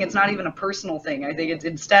flattery thing. It's not even a personal thing. I think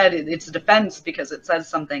instead it's a defense because it says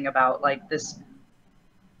something about like this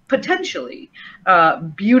potentially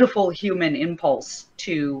beautiful human impulse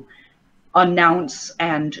to announce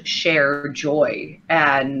and share joy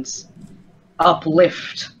and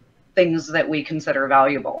uplift things that we consider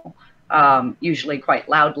valuable, usually quite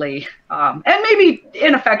loudly, and maybe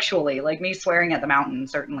ineffectually. Like, me swearing at the mountain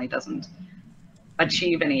certainly doesn't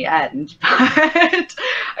achieve any end, but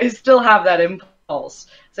I still have that impulse.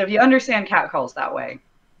 So if you understand catcalls that way,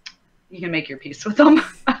 you can make your peace with them.